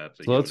that's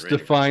so let's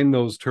define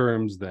those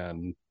terms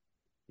then.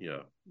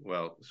 Yeah.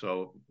 Well,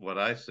 so what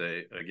I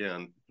say,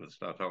 again, let's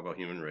not talk about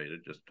human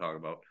rated, just talk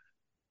about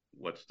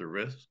what's the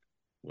risk,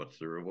 what's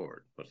the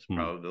reward, what's the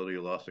probability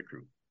of loss of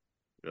crew.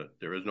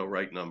 There is no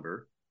right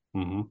number,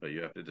 but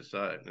you have to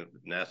decide.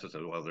 NASA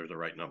said, well, there's a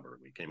right number.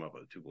 We came up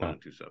with 2.1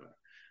 and 2.7.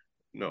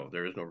 No,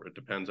 there is no. It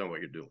depends on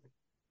what you're doing,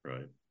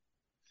 right?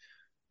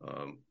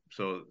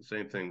 So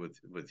same thing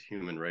with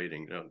human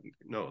rating.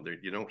 No,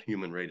 you don't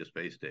human rate a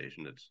space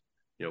station. It's,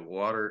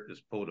 water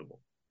is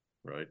potable,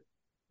 right?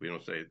 We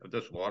don't say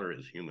this water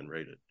is human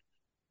rated.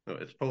 No,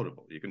 it's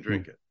potable. You can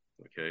drink it.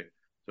 Okay.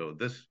 So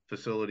this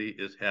facility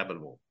is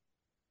habitable.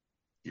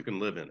 You can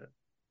live in it.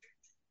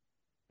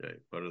 Okay.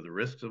 What are the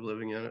risks of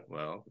living in it?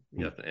 Well,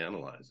 you have to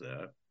analyze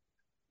that.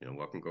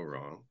 What can go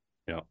wrong?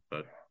 Yeah.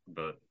 But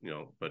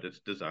it's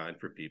designed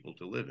for people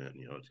to live in.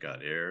 It's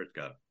got air, it's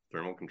got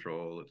thermal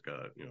control, it's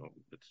got,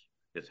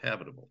 it's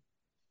habitable.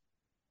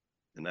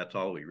 And that's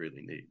all we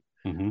really need.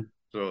 Mm-hmm.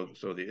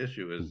 So the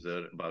issue is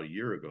that about a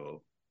year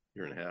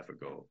and a half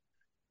ago,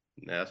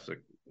 NASA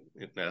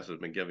has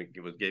been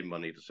gave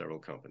money to several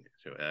companies,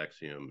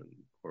 Axiom and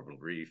Orbital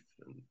Reef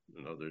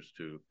and others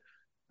to.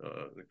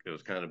 It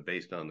was kind of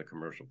based on the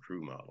commercial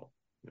crew model.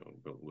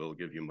 We'll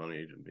give you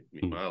money to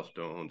meet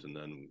milestones, and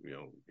then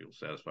you'll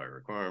satisfy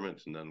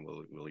requirements, and then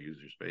we'll use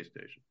your space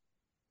station.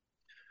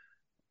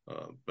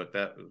 But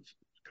that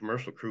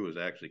commercial crew is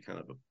actually kind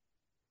of a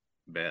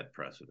bad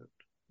precedent,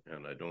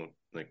 and I don't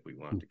think we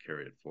want to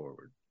carry it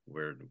forward.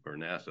 Where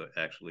NASA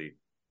actually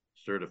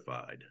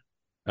certified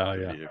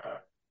the vehicle.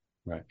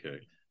 Right. Okay.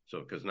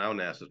 So because now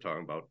NASA is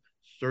talking about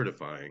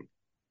certifying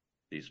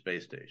these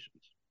space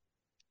stations,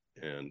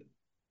 and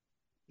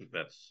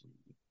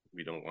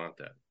we don't want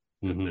that.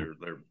 Mm-hmm.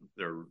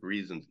 There are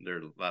reasons.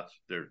 There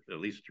are at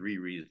least 3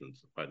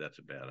 reasons why that's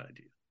a bad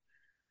idea.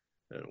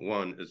 And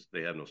one is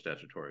they have no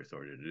statutory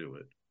authority to do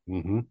it.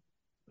 Mm-hmm.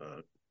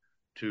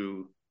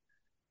 2,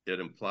 it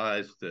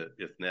implies that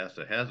if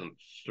NASA hasn't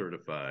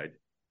certified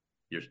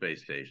your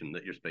space station,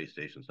 that your space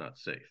station's not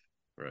safe,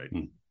 right?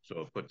 Mm-hmm.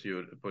 So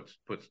it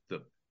puts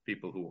the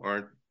people who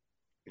aren't,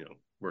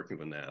 working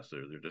with NASA,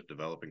 they're just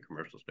developing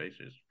commercial space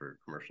stations for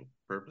commercial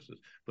purposes,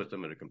 puts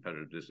them at a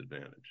competitive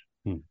disadvantage.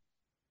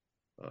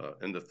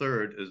 And the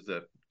third is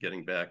that,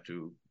 getting back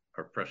to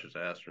our precious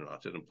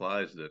astronauts, it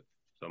implies that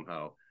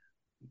somehow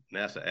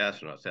NASA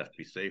astronauts have to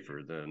be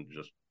safer than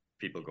just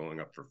people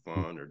going up for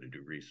fun or to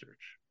do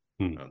research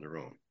on their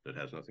own. That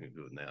has nothing to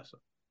do with NASA.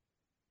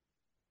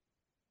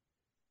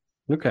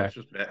 Okay.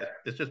 So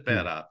it's just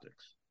bad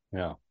optics.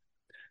 Yeah.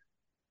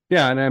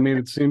 Yeah, and I mean,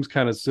 it seems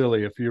kind of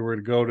silly if you were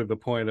to go to the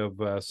point of,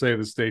 say,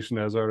 the station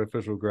has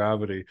artificial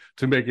gravity,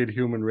 to make it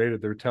human rated.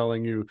 They're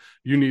telling you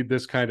need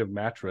this kind of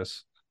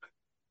mattress,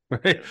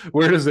 right? Yeah.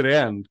 Where does it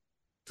end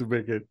to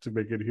make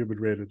it human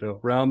rated?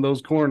 Around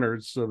those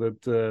corners so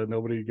that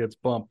nobody gets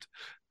bumped,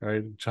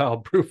 right?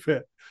 Childproof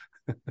it.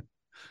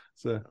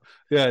 So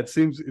yeah, it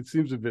seems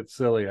a bit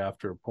silly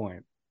after a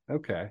point.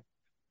 Okay,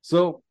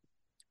 so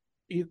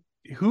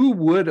who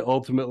would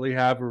ultimately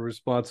have a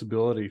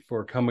responsibility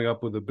for coming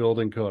up with a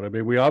building code? I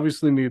mean, we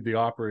obviously need the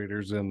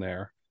operators in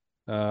there.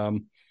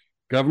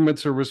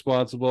 Governments are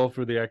responsible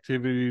for the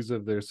activities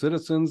of their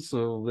citizens,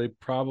 so they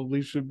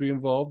probably should be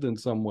involved in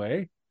some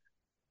way.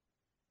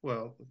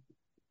 Well,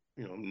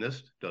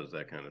 NIST does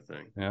that kind of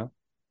thing. Yeah.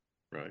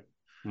 Right.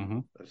 Mm-hmm.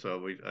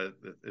 So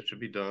it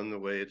should be done the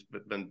way it's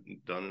been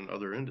done in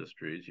other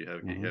industries. You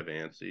have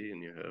ANSI,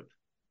 and you have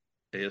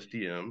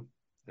ASTM,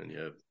 and you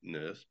have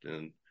NIST,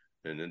 and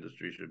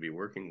industry should be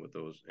working with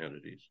those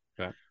entities.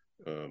 Okay.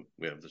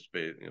 We have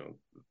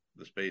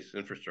the Space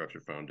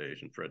Infrastructure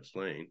Foundation, Fred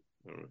Slane.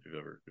 I don't know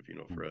if you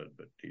know Fred,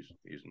 but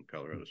he's in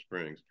Colorado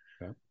Springs.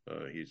 Okay.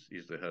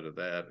 He's the head of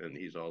that, and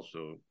he's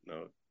also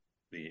now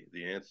the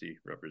ANSI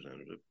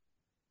representative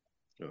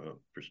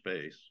for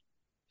space.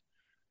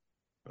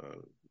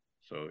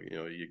 So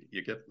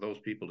you get those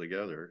people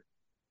together,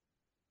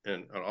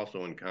 and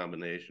also in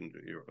combination.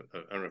 I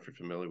don't know if you're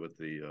familiar with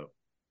the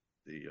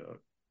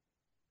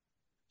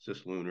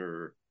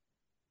Cislunar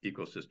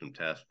Ecosystem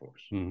Task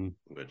Force,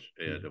 which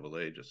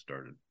AIAA just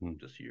started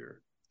this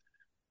year,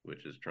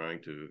 which is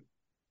trying to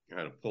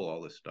kind of pull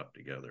all this stuff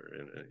together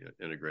and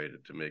integrate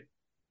it to make,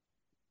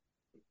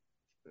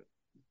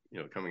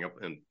 coming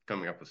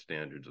up with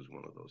standards is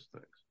one of those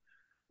things.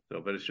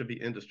 So, but it should be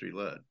industry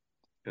led,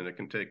 and it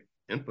can take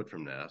input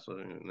from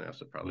NASA. And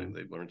NASA probably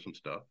they've learned some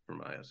stuff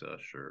from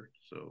ISS, sure.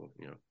 So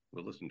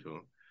we'll listen to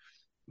them,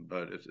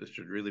 but it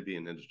should really be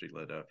an industry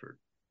led effort.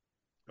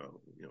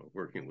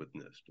 Working with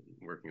NIST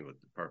and working with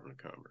the Department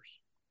of Commerce.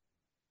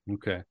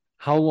 Okay.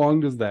 How long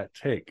does that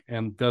take?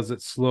 And does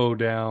it slow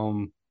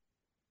down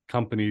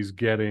companies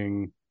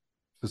getting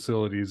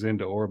facilities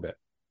into orbit?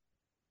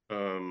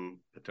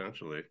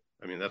 Potentially.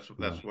 I mean, that's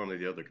one of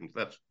the other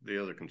that's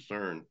the other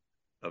concern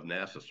of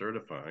NASA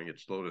certifying. It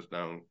slowed us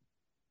down,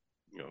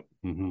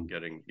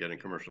 getting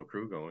commercial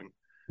crew going.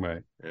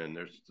 Right. And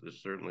there's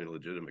certainly a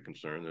legitimate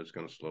concern that it's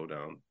going to slow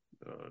down.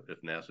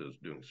 If NASA is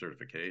doing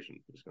certification,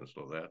 it's going to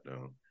slow that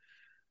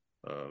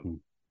down.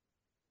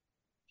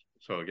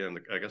 So again,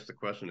 I guess the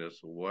question is,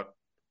 what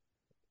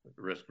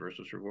risk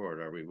versus reward?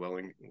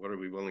 What are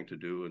we willing to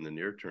do in the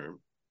near term?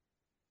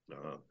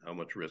 How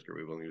much risk are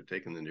we willing to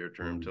take in the near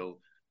term until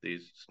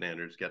these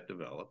standards get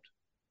developed?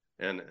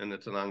 And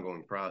it's an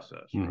ongoing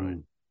process, right?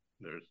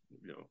 There's,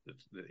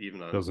 it's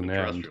even on the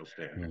terrestrial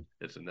standard,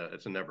 it's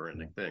a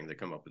never-ending thing. They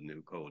come up with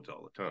new codes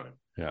all the time.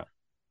 Yeah.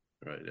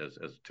 right? As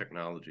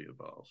technology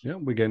evolves. Yeah,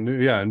 we get new,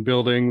 yeah, in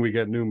building, we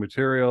get new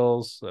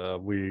materials.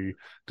 We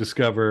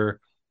discover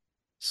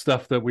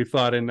stuff that we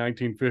thought in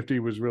 1950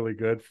 was really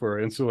good for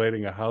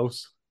insulating a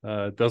house.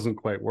 It doesn't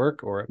quite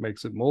work, or it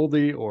makes it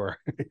moldy, or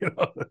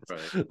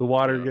Right. the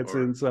water Yeah, gets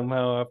or in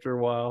somehow after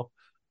a while.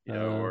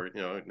 yeah, or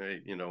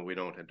we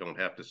don't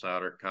have to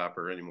solder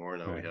copper anymore.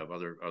 Now we Right, have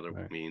other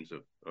right. means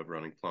of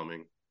running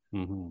plumbing,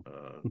 Mm-hmm.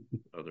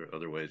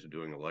 other ways of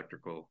doing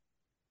electrical,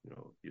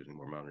 using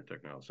more modern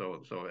technology.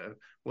 So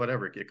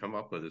whatever you come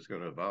up with is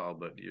going to evolve,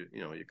 but you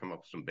come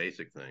up with some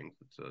basic things.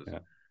 It says Yeah.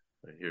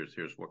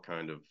 here's what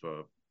kind of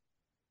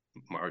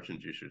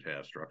margins you should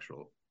have,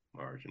 structural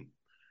margin,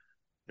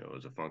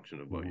 as a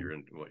function of what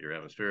Mm-hmm. what your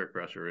atmospheric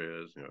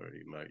pressure is.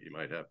 You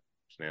might have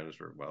standards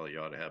for, well, you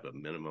ought to have a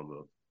minimum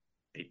of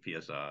 8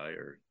 psi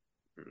or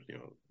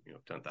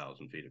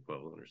 10,000 feet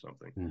equivalent or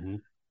something.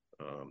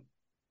 Mm-hmm.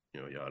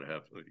 You ought to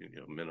have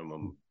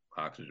minimum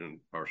oxygen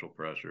partial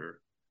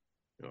pressure,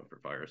 for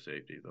fire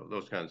safety,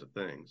 those kinds of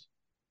things.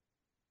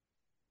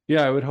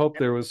 Yeah, I would hope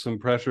there was some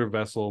pressure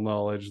vessel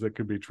knowledge that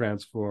could be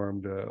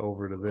transformed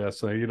over to this.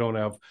 So you don't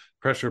have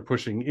pressure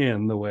pushing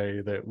in the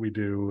way that we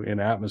do in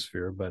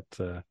atmosphere, but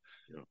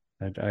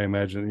I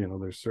imagine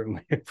there's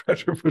certainly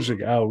pressure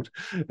pushing out,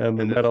 and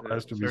the metal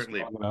has to be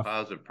certainly strong enough.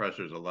 positive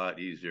pressure is a lot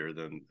easier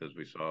than as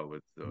we saw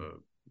with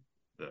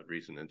that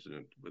recent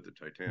incident with the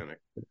Titanic.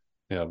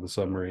 Yeah, the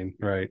submarine,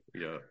 right?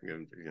 Yeah,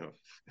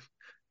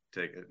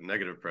 take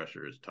negative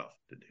pressure is tough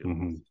to deal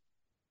Mm-hmm. with.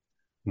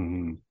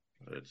 Mm-hmm.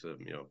 It's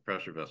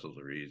pressure vessels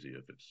are easy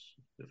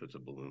if it's a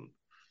balloon.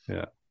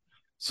 Yeah.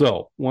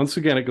 So once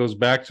again, it goes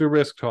back to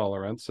risk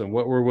tolerance and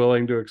what we're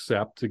willing to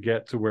accept to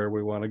get to where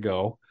we want to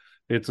go.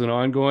 It's an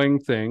ongoing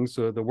thing.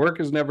 So the work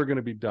is never going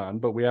to be done,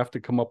 but we have to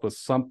come up with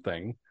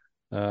something.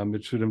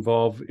 It should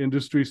involve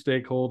industry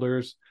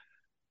stakeholders.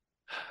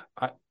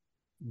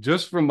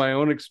 Just from my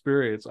own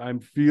experience, I'm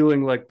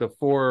feeling like the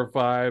 4 or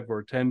 5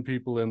 or 10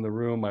 people in the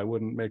room, I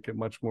wouldn't make it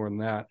much more than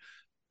that,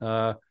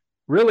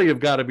 really have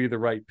got to be the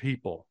right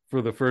people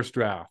for the first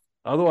draft.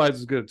 Otherwise,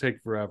 it's going to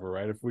take forever,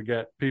 right? If we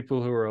get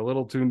people who are a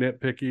little too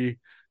nitpicky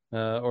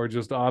or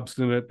just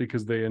obstinate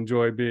because they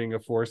enjoy being a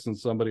force in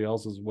somebody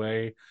else's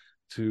way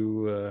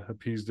to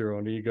appease their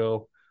own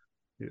ego,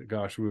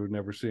 gosh, we would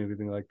never see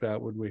anything like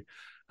that, would we?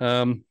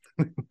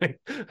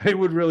 It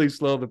would really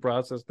slow the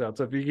process down.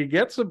 So if you could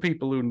get some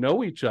people who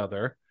know each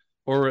other,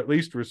 or at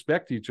least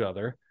respect each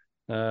other,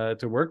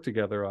 to work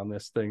together on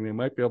this thing, they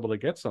might be able to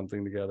get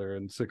something together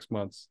in 6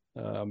 months.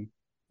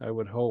 I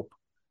would hope.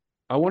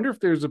 I wonder if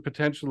there's a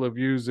potential of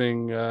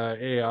using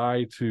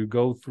AI to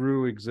go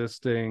through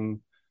existing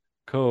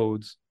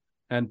codes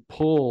and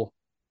pull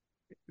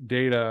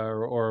data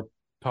or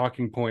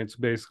talking points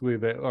basically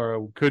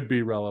that could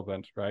be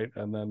relevant, right?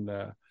 And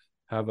then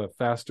have a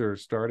faster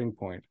starting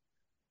point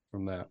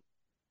from that.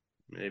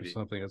 Maybe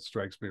something that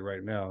strikes me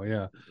right now.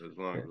 Yeah, as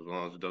long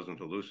as it doesn't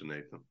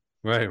hallucinate them.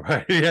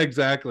 right. Yeah,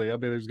 exactly. I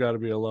mean, there's got to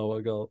be a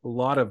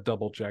lot of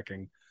double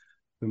checking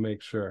to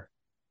make sure.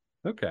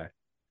 Okay,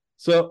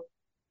 so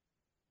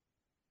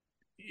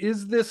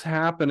is this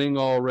happening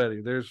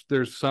already?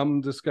 There's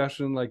some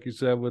discussion, like you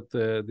said, with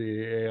the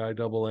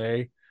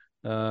AIAA,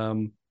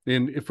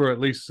 in for at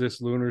least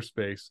this lunar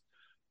space.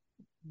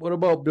 What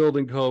about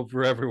building code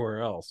for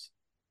everywhere else?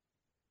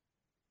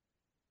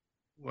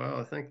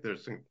 Well, I think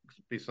there's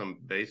be some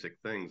basic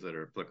things that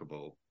are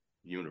applicable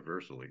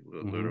universally,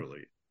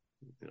 literally,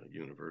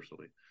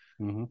 universally.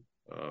 Mm-hmm.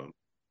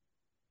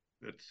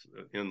 It's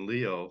in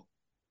Leo,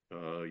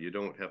 you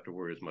don't have to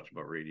worry as much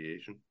about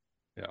radiation.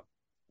 Yeah.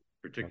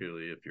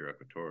 Particularly if you're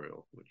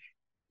equatorial, which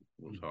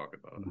we'll talk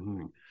about.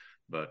 Mm-hmm.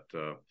 But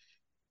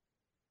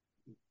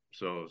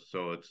so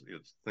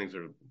it's things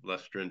are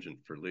less stringent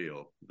for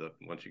Leo. That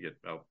once you get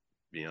out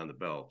beyond the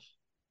belts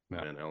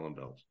and Allen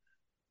belts,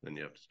 then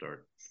you have to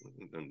start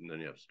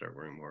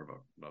worrying more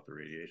about the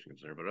radiation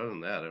concern. But other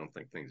than that, I don't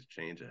think things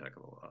change a heck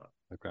of a lot.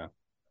 Okay.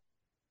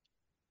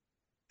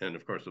 And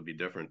of course, it'll be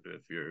different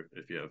if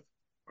you have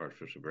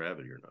artificial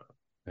gravity or not.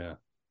 Yeah.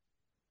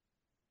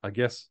 I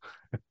guess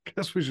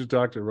we should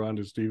talk to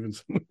Rhonda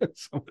Stevenson,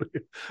 somebody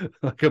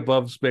like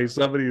above space,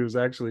 somebody who's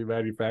actually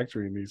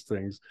manufacturing these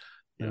things,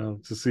 to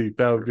see.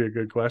 That would be a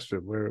good question.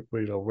 Where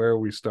are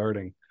we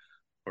starting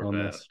on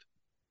this?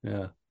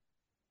 Yeah.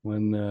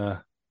 When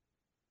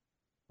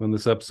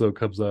this episode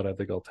comes out, I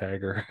think I'll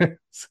tag her,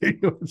 see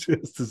what she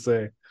has to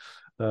say,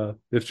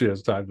 if she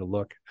has time to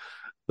look.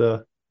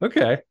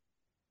 Okay,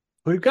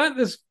 we've got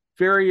this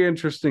very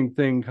interesting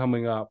thing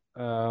coming up.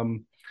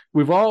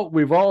 We've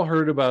all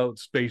heard about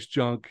space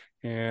junk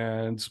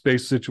and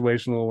space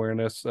situational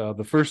awareness.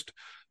 The first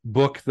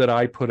book that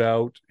I put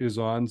out is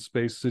on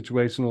space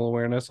situational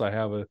awareness. I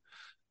have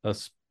a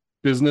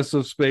business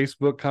of space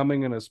book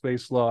coming and a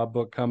space law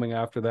book coming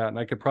after that, and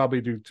I could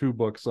probably do 2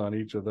 books on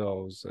each of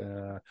those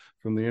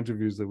from the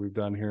interviews that we've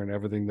done here and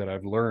everything that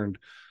I've learned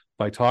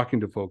by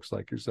talking to folks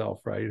like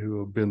yourself, right, who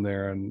have been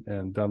there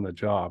and done the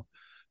job.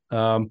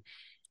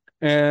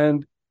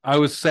 And I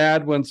was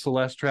sad when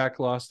Celestrak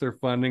lost their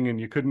funding and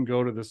you couldn't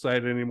go to the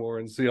site anymore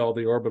and see all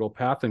the orbital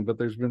pathing. But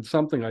there's been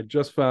something I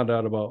just found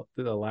out about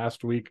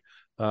last week.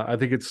 I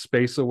think it's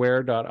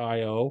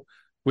spaceaware.io,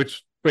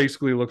 which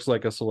basically looks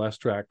like a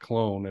Celestrak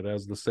clone. It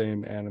has the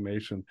same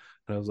animation.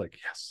 And I was like,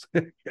 yes.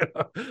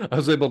 I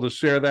was able to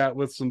share that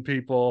with some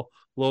people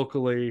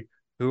locally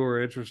who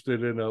were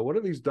interested in what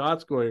are these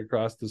dots going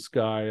across the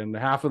sky, and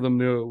half of them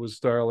knew it was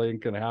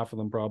Starlink, and half of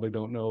them probably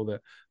don't know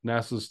that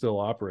NASA's still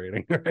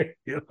operating, right?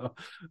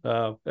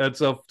 And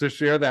so to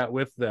share that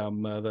with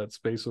them, that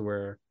Space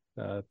Aware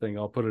thing,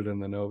 I'll put it in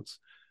the notes,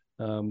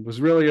 was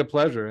really a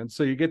pleasure. And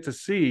so you get to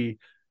see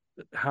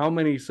how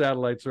many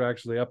satellites are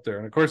actually up there.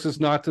 And of course,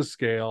 it's not to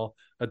scale.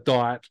 A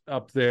dot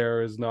up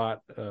there is not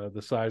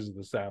the size of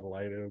the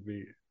satellite. It would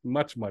be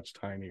much, much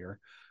tinier.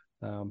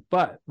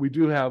 But we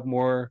do have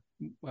more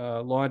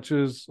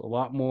launches, a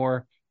lot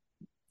more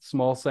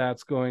small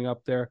sats going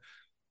up there.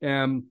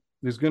 And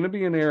there's going to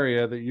be an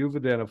area that you've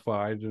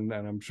identified, and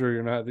I'm sure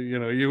you're not,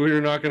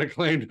 you're not going to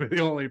claim to be the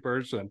only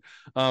person,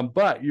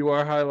 but you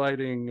are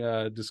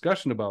highlighting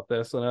discussion about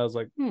this. And I was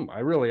like, I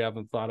really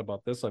haven't thought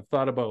about this. I've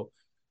thought about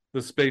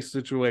the space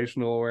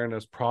situational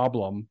awareness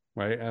problem,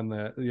 right?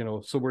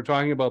 And so we're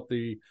talking about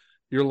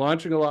you're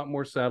launching a lot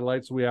more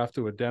satellites. We have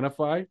to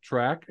identify,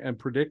 track, and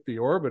predict the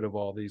orbit of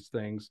all these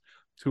things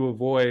to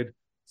avoid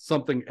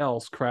something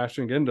else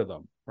crashing into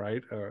them,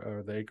 right?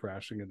 Or they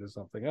crashing into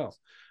something else.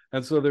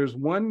 And so there's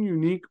one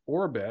unique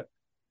orbit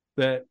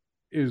that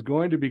is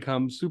going to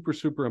become super,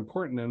 super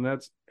important, and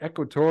that's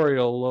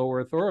equatorial low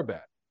Earth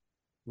orbit,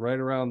 right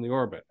around the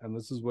orbit. And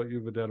this is what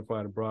you've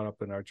identified and brought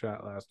up in our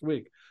chat last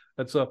week.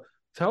 And so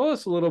tell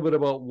us a little bit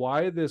about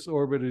why this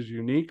orbit is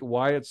unique,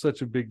 why it's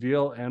such a big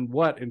deal, and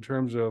what, in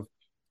terms of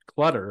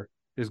clutter,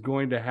 is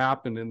going to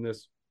happen in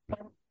this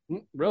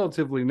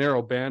relatively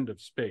narrow band of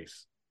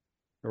space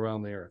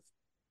around the Earth.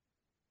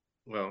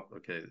 Well,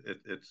 okay,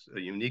 it's a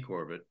unique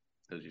orbit,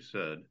 as you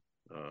said.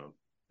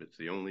 It's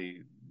the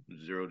only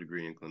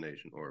 0-degree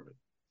inclination orbit.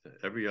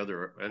 Every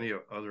other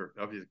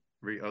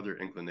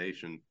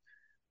inclination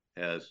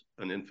has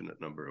an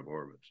infinite number of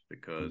orbits,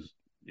 because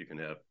you can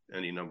have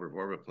any number of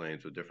orbit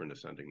planes with different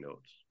ascending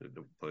nodes,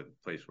 the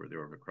place where the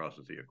orbit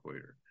crosses the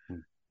equator.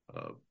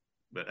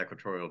 But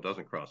equatorial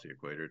doesn't cross the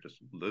equator; it just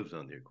lives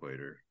on the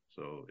equator.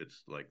 So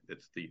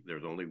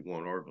there's only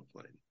one orbit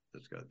plane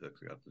that's got the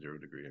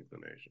 0-degree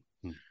inclination.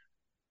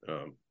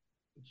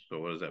 So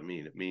what does that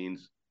mean? It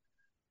means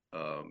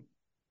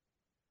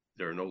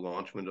there are no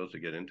launch windows to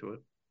get into it.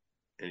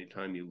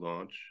 Anytime you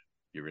launch,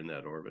 you're in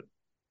that orbit.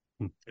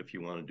 If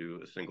you want to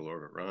do a single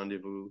orbit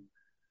rendezvous,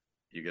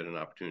 you get an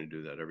opportunity to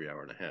do that every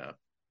hour and a half.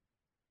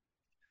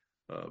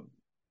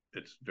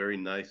 It's very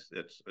nice.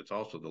 It's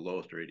also the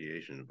lowest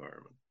radiation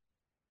environment,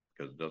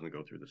 because it doesn't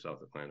go through the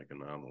South Atlantic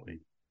anomaly.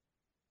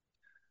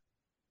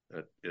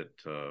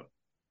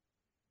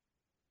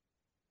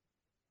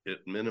 It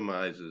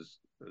minimizes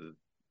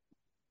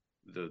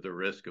the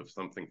risk of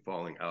something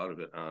falling out of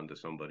it onto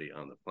somebody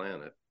on the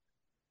planet,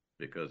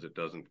 because it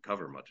doesn't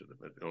cover much of it.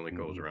 It only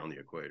goes around the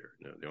equator.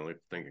 The only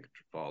thing it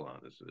could fall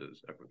on is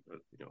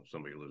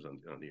somebody who lives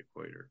on the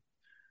equator.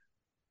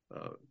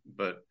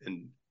 But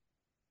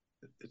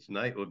it's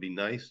nice. It would be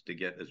nice to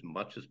get as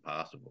much as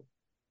possible,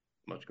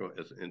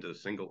 into a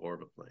single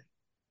orbit plane,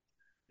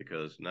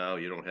 because now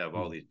you don't have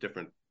all these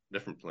different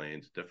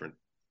planes, different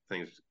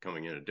things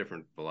coming in at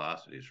different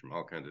velocities from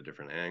all kinds of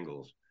different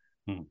angles.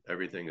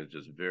 Everything is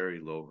just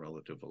very low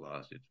relative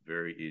velocity. It's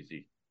very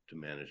easy to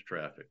manage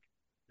traffic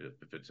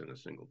if it's in a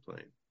single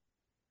plane.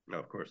 Now,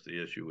 of course,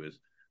 the issue is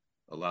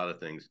a lot of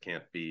things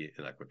can't be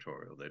in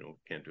equatorial.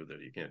 Can't do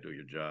that. You can't do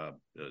your job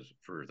as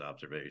Earth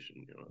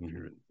observation. If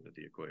you're at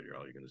the equator,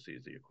 all you're going to see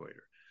is the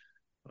equator.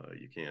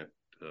 You can't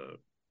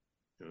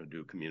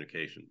do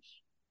communications.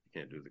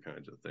 You can't do the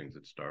kinds of things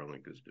that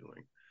Starlink is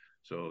doing.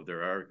 So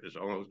there's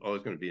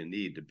always going to be a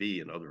need to be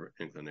in other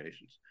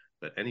inclinations.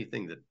 But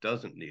anything that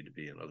doesn't need to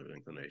be in other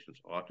inclinations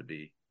ought to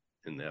be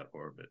in that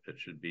orbit. It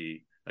should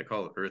be, I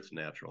call it Earth's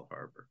natural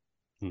harbor.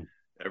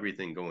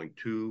 Everything going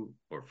to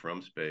or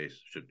from space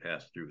should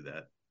pass through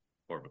that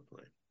orbit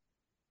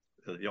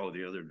plane. All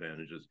the other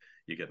advantages,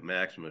 you get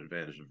maximum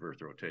advantage of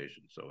Earth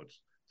rotation. So it's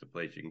a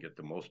place you can get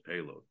the most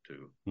payload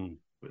to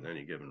with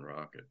any given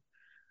rocket.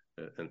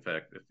 In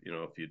fact, if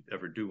you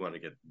ever do want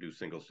to do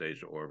single stage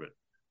to orbit,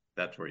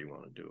 that's where you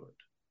want to do it,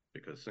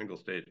 because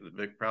the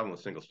big problem with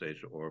single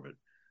stage to orbit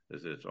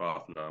is that its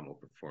off nominal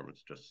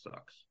performance just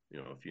sucks.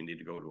 If you need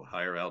to go to a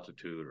higher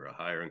altitude or a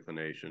higher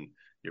inclination,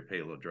 your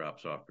payload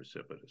drops off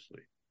precipitously,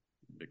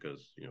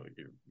 because you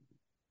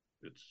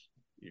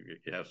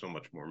have so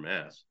much more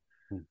mass.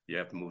 You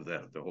have to move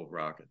the whole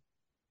rocket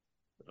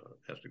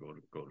has to go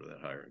to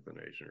that higher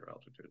inclination or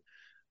altitude.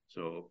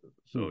 So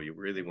you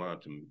really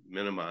want to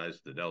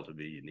minimize the delta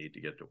V you need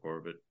to get to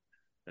orbit,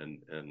 and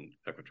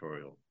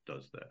equatorial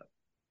does that.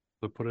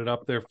 So put it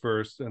up there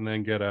first, and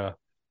then get a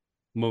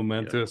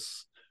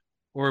momentous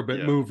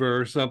orbit mover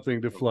or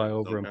something to fly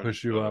over and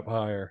push you up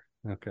higher.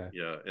 Okay.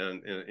 Yeah,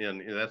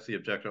 and that's the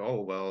objective.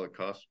 Oh well, it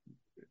costs.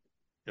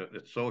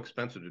 It's so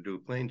expensive to do a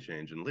plane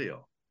change in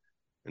LEO.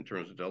 in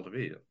terms of delta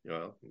V?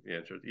 Well, the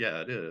answer is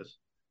yeah, it is.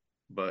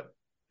 But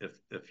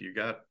if you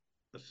got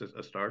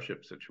a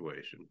Starship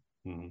situation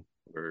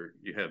where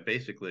you have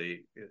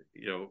basically,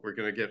 we're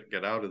going to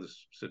get out of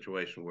this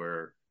situation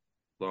where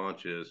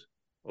launch is,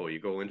 oh, you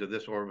go into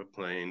this orbit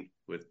plane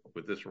with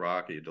this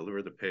rocket, you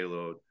deliver the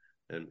payload,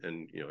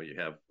 and you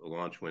have a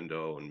launch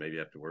window, and maybe you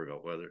have to worry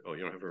about weather. Oh,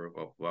 you don't have to worry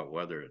about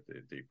weather at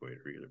the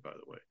equator either, by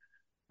the way.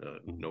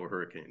 No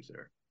hurricanes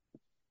there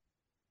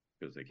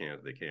because they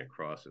can't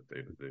cross it.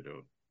 They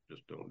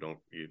don't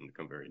even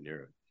come very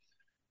near it.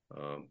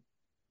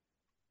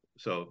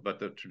 But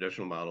the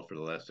traditional model for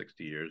the last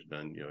 60 years has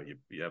been,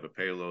 you have a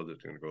payload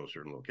that's going to go to a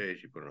certain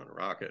location, you put it on a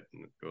rocket,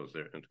 and it goes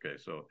there. Okay,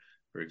 so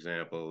for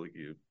example,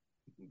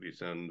 we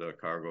send a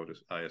cargo to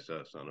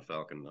ISS on a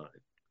Falcon 9,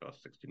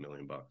 costs $60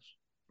 million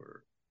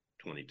for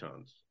 20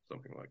 tons,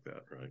 something like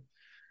that, right?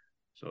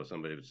 So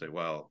somebody would say,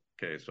 well,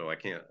 okay, so I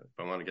can't, if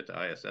I want to get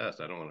to ISS,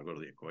 I don't want to go to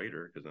the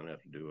equator because then I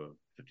have to do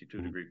a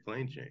 52-degree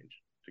plane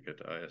change to get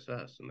to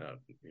ISS, and that,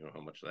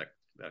 how much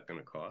that going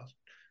to cost?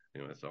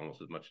 It's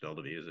almost as much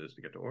delta V as it is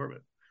to get to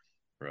orbit,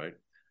 right?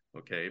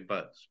 Okay,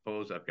 but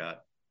suppose I've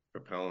got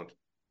propellant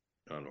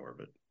on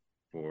orbit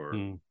for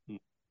 $20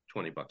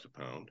 a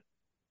pound.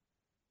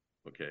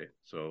 Okay,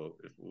 so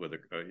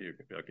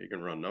you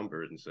can run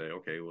numbers and say,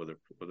 okay, with a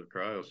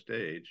cryo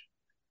stage,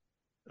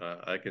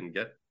 I can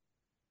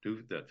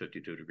do that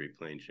 52-degree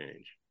plane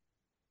change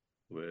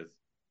with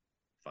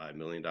 $5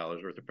 million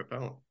worth of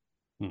propellant,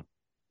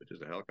 which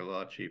is a hell of a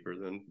lot cheaper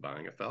than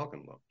buying a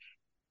Falcon launch.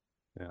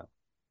 Yeah.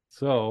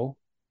 So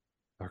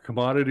our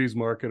commodities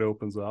market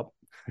opens up.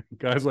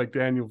 Guys like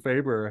Daniel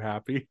Faber are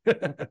happy.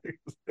 The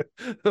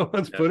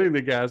one's putting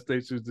the gas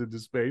stations into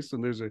space,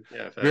 and there's a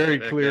very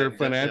clear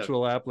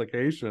financial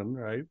application,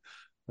 right,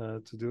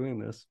 to doing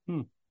this.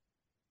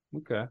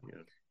 Okay.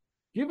 Yeah.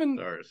 Given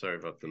sorry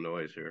about the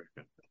noise here.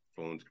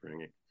 Phone's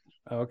ringing.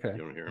 Okay.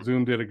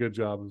 Zoom did a good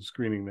job of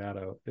screening that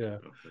out. Yeah.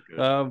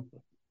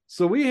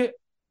 So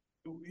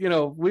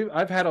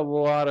I've had a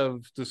lot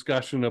of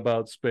discussion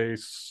about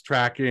space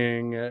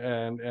tracking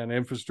and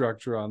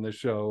infrastructure on this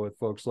show with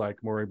folks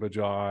like Maury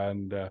Baja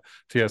and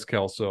T.S.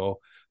 Kelso,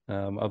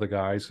 other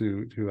guys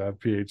who have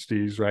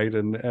PhDs, right,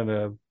 and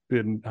have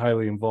been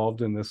highly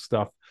involved in this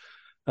stuff.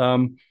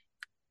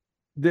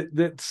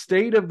 The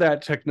state of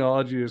that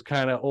technology is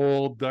kind of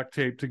old, duct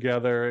taped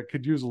together. It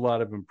could use a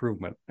lot of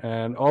improvement.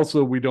 And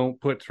also, we don't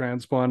put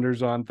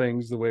transponders on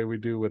things the way we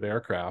do with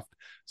aircraft.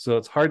 So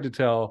it's hard to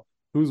tell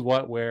who's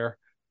what where.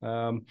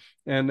 And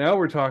now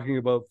we're talking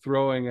about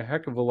throwing a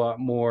heck of a lot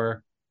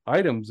more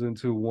items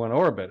into one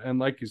orbit. And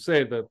like you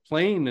say, the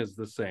plane is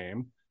the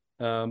same.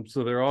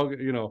 So they're all,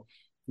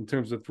 in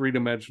terms of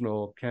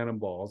three-dimensional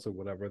cannonballs or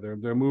whatever,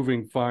 they're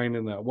moving fine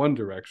in that one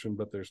direction,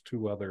 but there's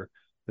two other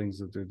things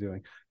that they're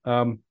doing.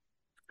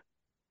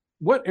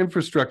 What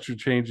infrastructure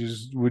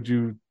changes would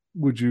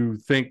you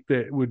think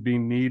that would be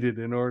needed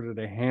in order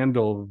to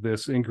handle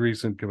this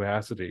increase in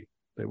capacity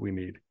that we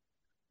need?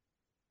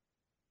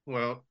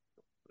 Well,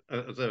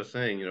 as I was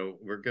saying,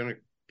 we're going to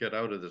get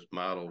out of this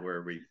model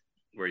where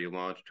you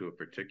launch to a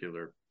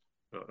particular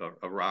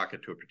a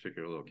rocket to a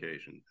particular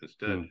location.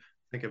 Instead,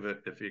 think of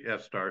it, if you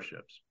have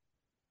starships,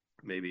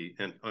 maybe,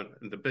 and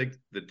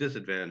the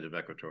disadvantage of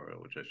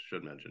equatorial, which I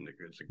should mention,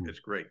 it's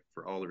great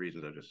for all the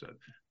reasons I just said.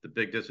 The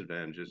big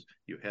disadvantage is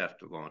you have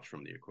to launch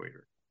from the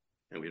equator,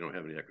 and we don't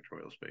have any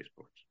equatorial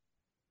spaceports.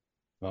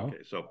 Oh.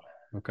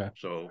 Okay,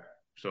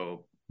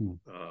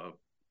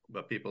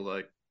 but people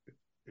like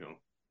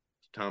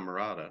Tom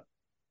Murata,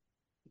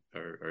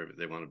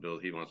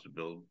 he wants to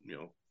build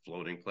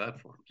floating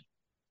platforms.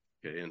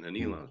 Okay, and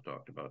Elon's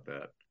talked about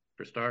that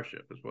for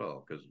Starship as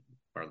well,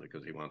 partly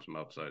because he wants them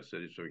outside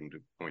cities so he can do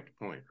point to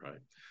point,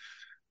 right?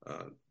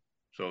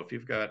 So if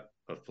you've got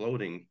a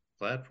floating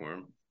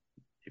platform,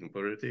 you can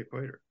put it at the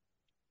equator.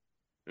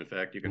 In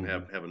fact, you can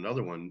have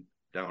another one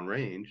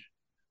downrange,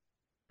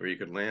 where you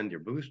could land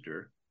your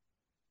booster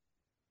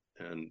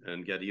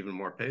and get even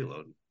more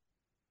payload.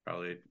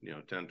 Probably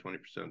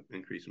 10-20%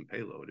 increase in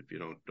payload if you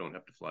don't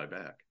have to fly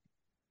back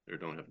or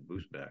don't have to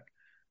boost back.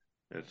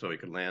 And so you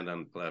can land on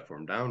the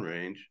platform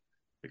downrange,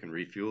 it can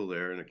refuel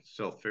there, and it can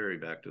self-ferry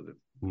back to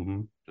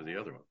the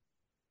other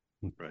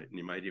one, right? And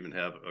you might even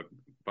have a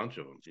bunch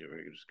of them. You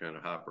can just kind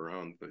of hop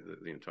around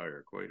the entire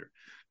equator.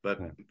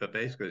 But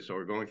basically, so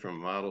we're going from a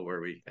model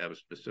where we have a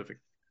specific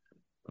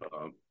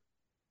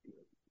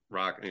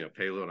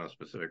payload on a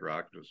specific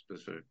rocket to a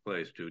specific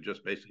place to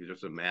just basically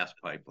just a mass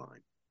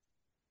pipeline.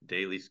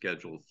 Daily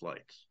scheduled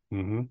flights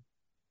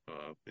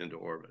into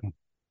orbit.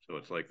 So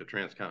it's like the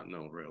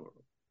transcontinental railroad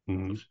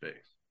of space.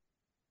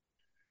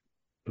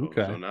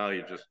 So now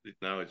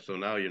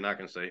you're not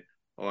going to say,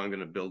 oh, I'm going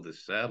to build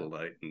this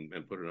satellite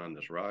and put it on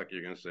this rock.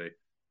 You're going to say,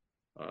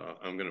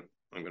 I'm going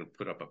to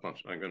put up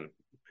I'm going to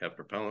have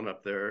propellant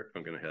up there.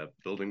 I'm going to have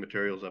building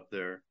materials up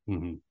there.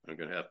 I'm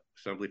going to have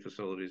assembly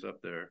facilities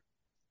up there.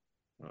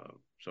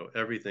 So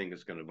everything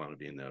is going to want to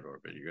be in that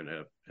orbit. You're going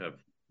to have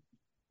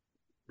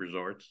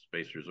resorts,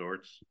 space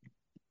resorts,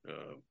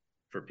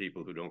 for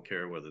people who don't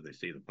care whether they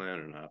see the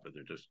planet or not, but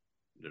they're just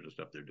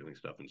up there doing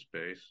stuff in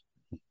space.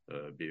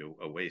 be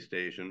a way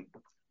station.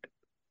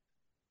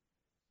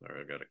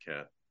 Sorry, I got a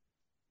cat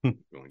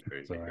going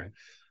crazy here.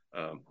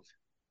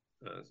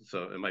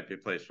 So it might be a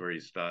place where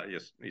you stay,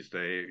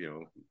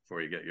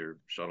 before you get your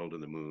shuttle to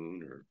the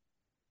moon or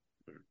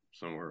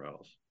somewhere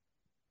else.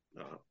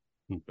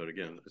 But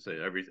again, I say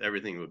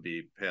everything would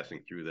be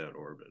passing through that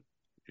orbit,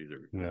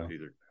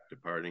 either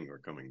departing or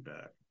coming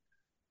back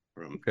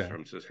from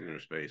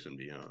cislunar space and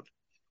beyond.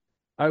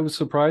 I was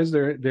surprised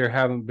there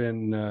haven't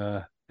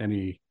been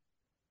any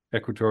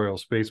equatorial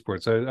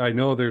spaceports. I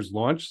know there's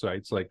launch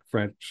sites like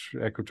French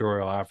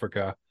Equatorial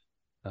Africa.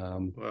 They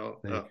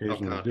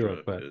occasionally do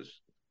it, but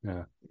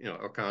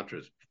Alcantara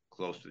is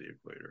close to the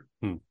equator.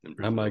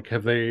 I'm like,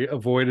 have they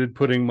avoided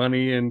putting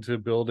money into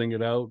building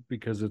it out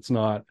because it's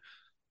not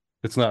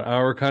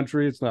our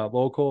country, it's not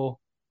local?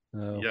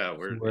 The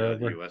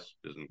U.S.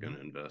 isn't going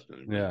to invest in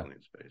an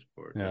alien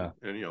spaceport. And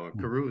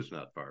Kourou is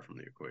not far from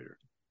the equator.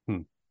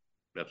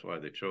 That's why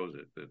they chose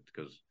it,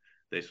 because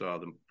they saw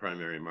the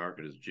primary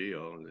market as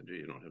geo, and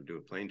you don't have to do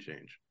a plane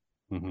change.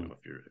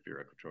 If you're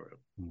equatorial.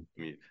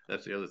 I mean,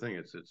 that's the other thing.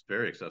 It's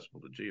very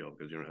accessible to geo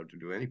because you don't have to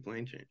do any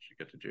plane change. You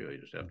get to geo, you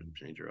just have to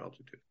change your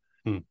altitude.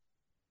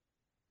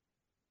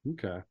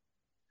 Okay.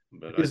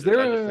 But I just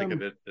think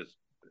of it as,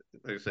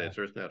 like I say, it's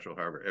Earth's natural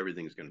harbor.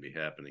 Everything's going to be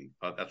happening.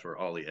 That's where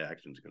all the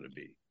action's going to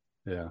be.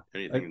 Yeah.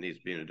 Anything that needs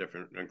to be in a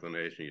different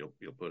inclination,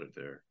 you'll put it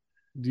there.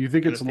 Do you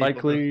think it's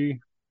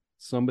likely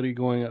somebody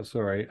going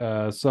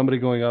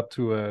up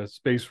to a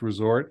space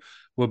resort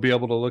will be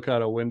able to look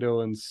out a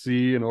window and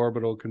see an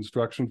orbital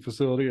construction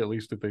facility, at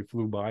least if they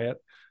flew by it?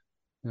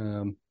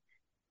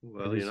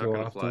 Well, you're not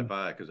going to fly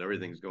by because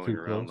everything's going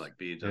around like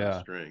beads on a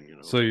string.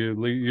 So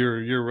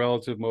your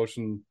relative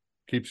motion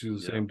keeps you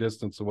the same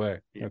distance away.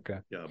 Okay.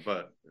 Yeah,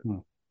 but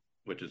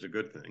which is a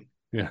good thing.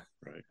 Yeah.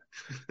 Right.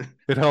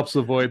 It helps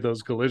avoid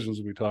those collisions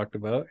we talked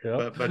about.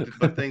 Yeah.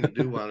 But things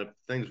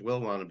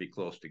will want to be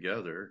close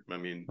together. I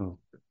mean,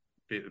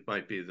 it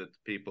might be that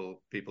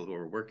people who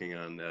are working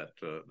on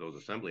those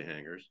assembly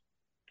hangars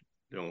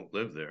don't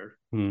live there.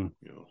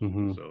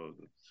 So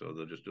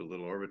they'll just do a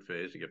little orbit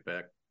phase to get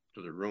back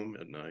to their room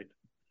at night.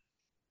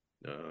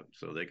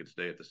 So they could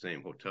stay at the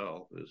same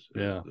hotel as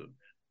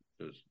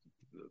the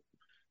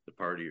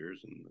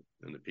partiers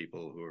and the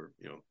people who are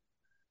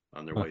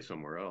on their way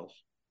somewhere else.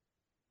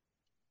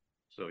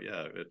 So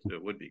it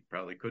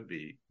probably could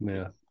be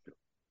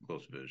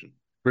close vision.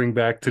 Bring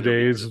back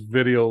today's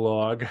video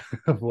log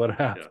of what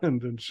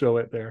happened and show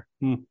it there.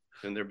 And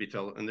there'd be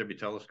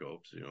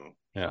telescopes,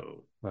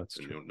 So, that's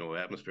true. No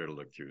atmosphere to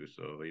look through.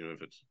 So even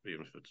if it's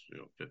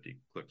 50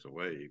 clicks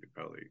away, you could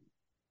probably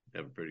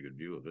have a pretty good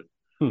view of it.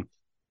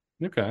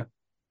 Okay.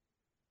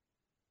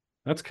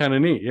 That's kind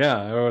of neat.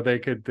 Yeah. Or they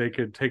could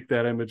take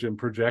that image and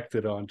project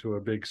it onto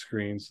a big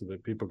screen so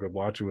that people could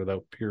watch it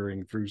without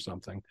peering through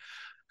something.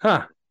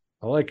 I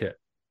like it.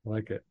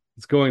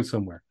 It's going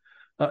somewhere.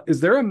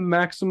 Is there a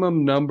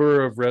maximum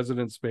number of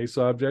resident space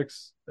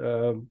objects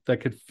that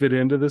could fit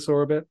into this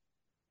orbit?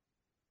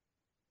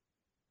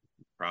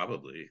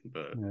 Probably,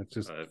 but it's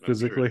just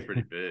physically sure it's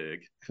pretty big.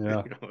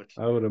 Yeah,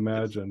 I would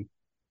imagine.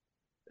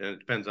 And it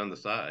depends on the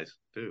size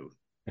too.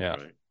 Yeah,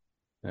 right?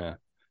 Yeah.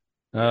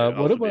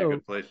 What about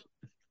a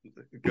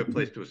good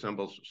place to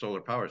assemble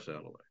solar power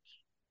satellites?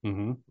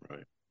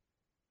 Right.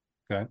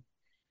 Okay.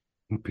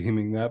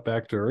 Beaming that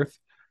back to Earth,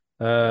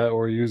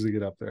 or using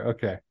it up there.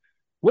 Okay.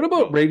 What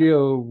about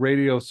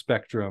radio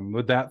spectrum?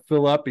 Would that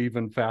fill up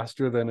even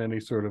faster than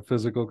any sort of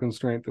physical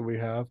constraint that we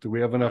have? Do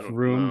we have enough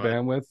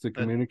bandwidth to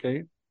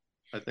communicate?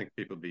 I think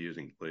people would be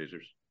using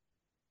lasers.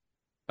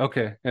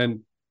 Okay,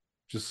 and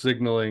just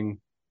signaling ...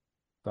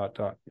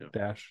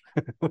 dash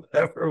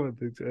whatever would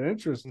be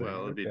interesting.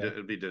 Well,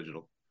 it'd be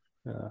digital.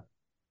 Yeah.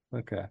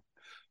 Okay.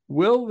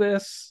 Will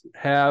this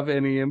have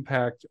any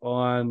impact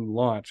on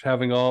launch?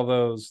 Having all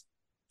those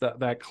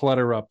that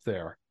clutter up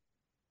there,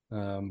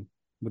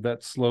 would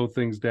that slow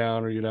things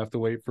down, or you'd have to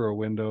wait for a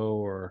window?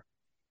 Or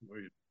are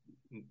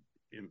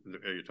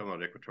you talking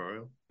about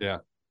equatorial? Yeah.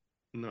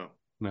 No.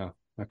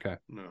 Okay.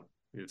 No.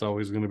 It's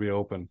always going to be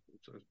open.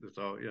 It's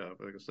all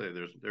like I say,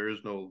 there is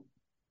no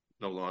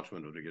launch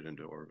window to get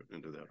into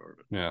that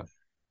orbit. Yeah.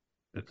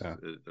 It's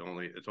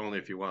only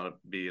if you want to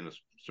be in a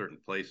certain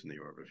place in the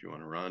orbit. If you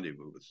want to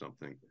rendezvous with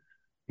something,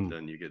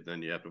 then you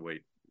have to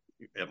wait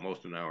at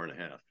most an hour and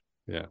a half.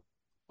 Yeah.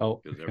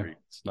 Oh,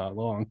 it's not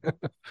long.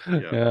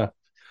 Yeah.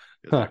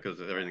 Because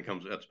everything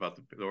comes. That's about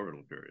the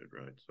orbital period,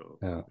 right? So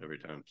every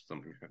time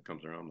something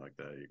comes around like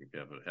that, you can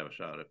have a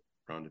shot at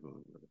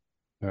rendezvousing with it.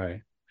 All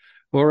right.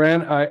 Well,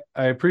 Rand,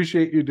 I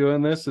appreciate you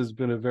doing this. It's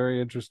been a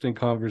very interesting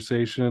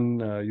conversation.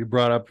 You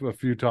brought up a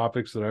few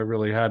topics that I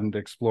really hadn't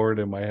explored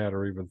in my head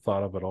or even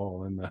thought of at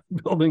all in the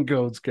building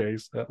codes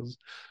case. That was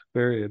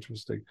very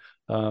interesting.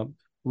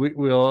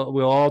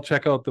 We'll all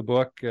check out the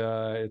book.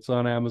 It's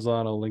on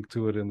Amazon. I'll link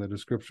to it in the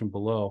description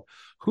below.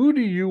 Who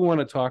do you want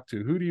to talk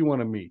to? Who do you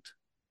want to meet?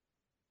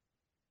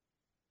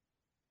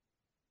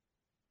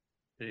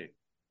 Hey.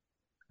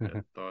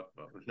 Thought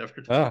about it.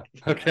 Never.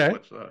 Okay.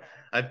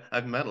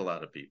 I've met a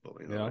lot of people.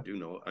 I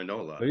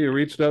know a lot. You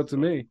reached out to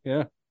me.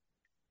 Yeah.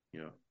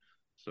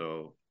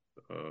 So,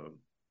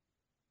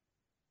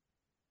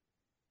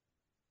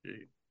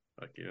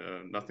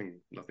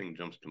 nothing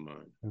jumps to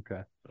mind.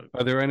 Okay.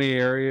 Are there any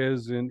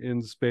areas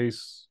in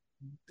space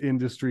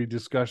industry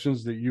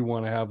discussions that you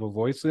want to have a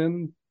voice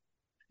in?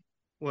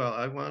 Well,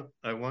 I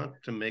want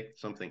to make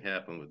something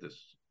happen with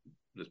this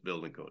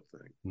building code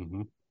thing.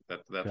 Mm-hmm.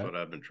 That's okay. What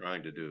I've been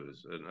trying to do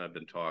and I've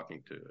been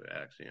talking to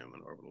Axiom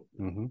and Orbital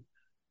mm-hmm.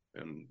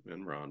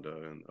 and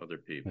Rhonda and other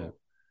people,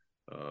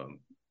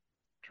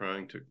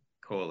 trying to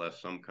coalesce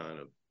some kind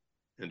of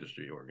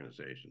industry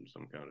organization,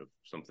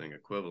 something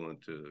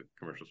equivalent to the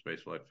Commercial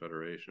Spaceflight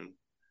Federation.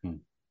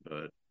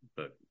 But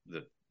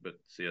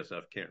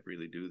CSF can't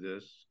really do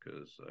this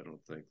because I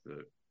don't think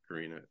that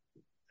Karina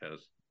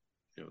has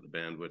the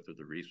bandwidth or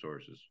the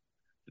resources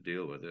to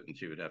deal with it, and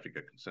she would have to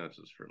get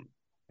consensus from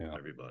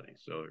everybody.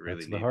 So it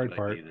really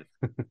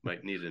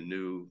might need a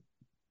new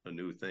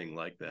thing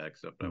like that,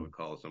 except I would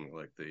call it something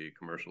like the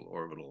Commercial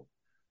Orbital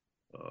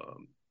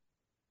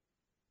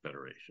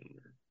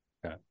Federation or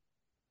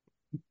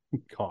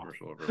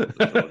Commercial Orbital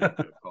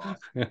Facility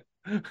Cost.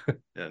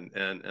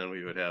 And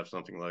we would have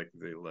something like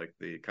the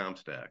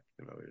ComStack.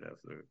 We'd have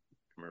the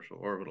Commercial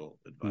Orbital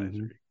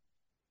Advisory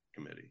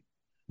Committee.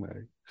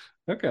 Right.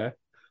 Okay.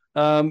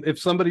 If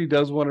somebody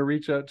does want to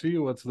reach out to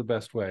you, what's the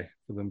best way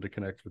for them to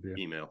connect with you?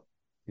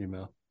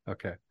 Email.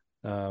 Okay.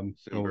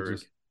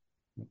 Simberg.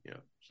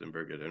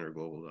 Simberg at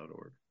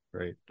interglobal.org.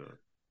 Great.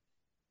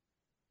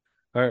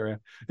 All right, Rand.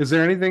 Is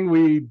there anything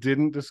we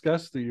didn't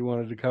discuss that you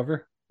wanted to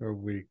cover, or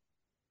we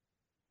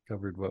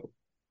covered what?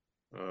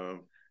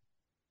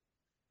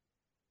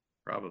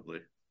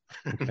 Probably.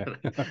 Okay.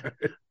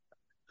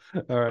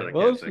 All right. But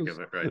I can't think of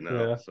it right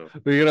now. Yeah. So.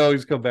 But you can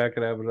always come back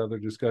and have another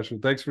discussion.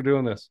 Thanks for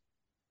doing this.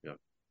 Yeah.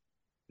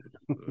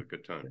 A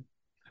good time.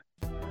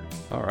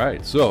 All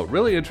right, so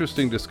really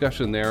interesting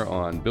discussion there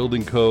on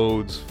building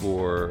codes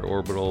for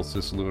orbital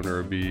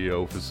cislunar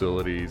BEO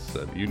facilities,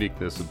 the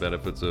uniqueness and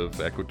benefits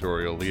of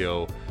equatorial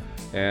LEO,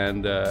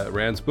 and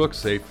Rand's book,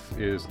 Safe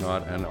is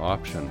Not an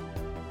Option.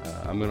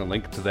 I'm going to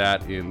link to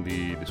that in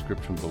the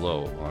description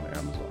below on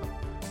Amazon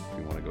if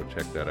you want to go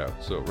check that out.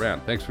 So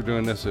Rand, thanks for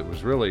doing this. It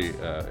was really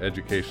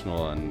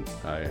educational and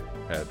I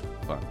had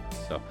fun.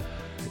 So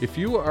if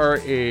you are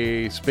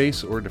a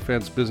space or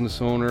defense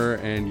business owner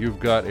and you've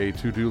got a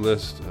to-do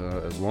list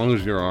as long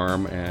as your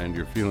arm and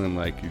you're feeling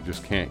like you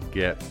just can't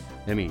get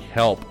any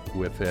help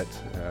with it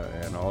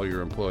and all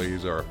your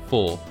employees are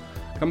full,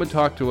 come and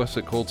talk to us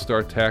at Cold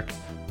Star Tech.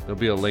 There'll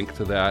be a link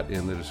to that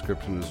in the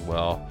description as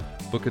well.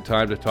 Book a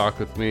time to talk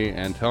with me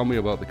and tell me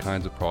about the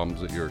kinds of problems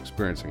that you're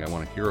experiencing. I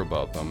want to hear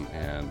about them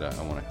and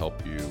I want to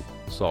help you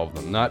solve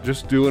them. Not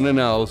just do an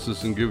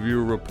analysis and give you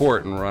a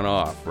report and run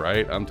off,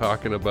 right? I'm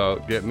talking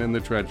about getting in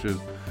the trenches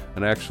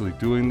and actually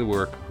doing the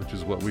work, which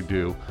is what we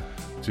do,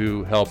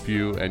 to help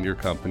you and your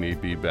company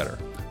be better.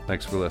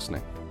 Thanks for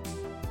listening.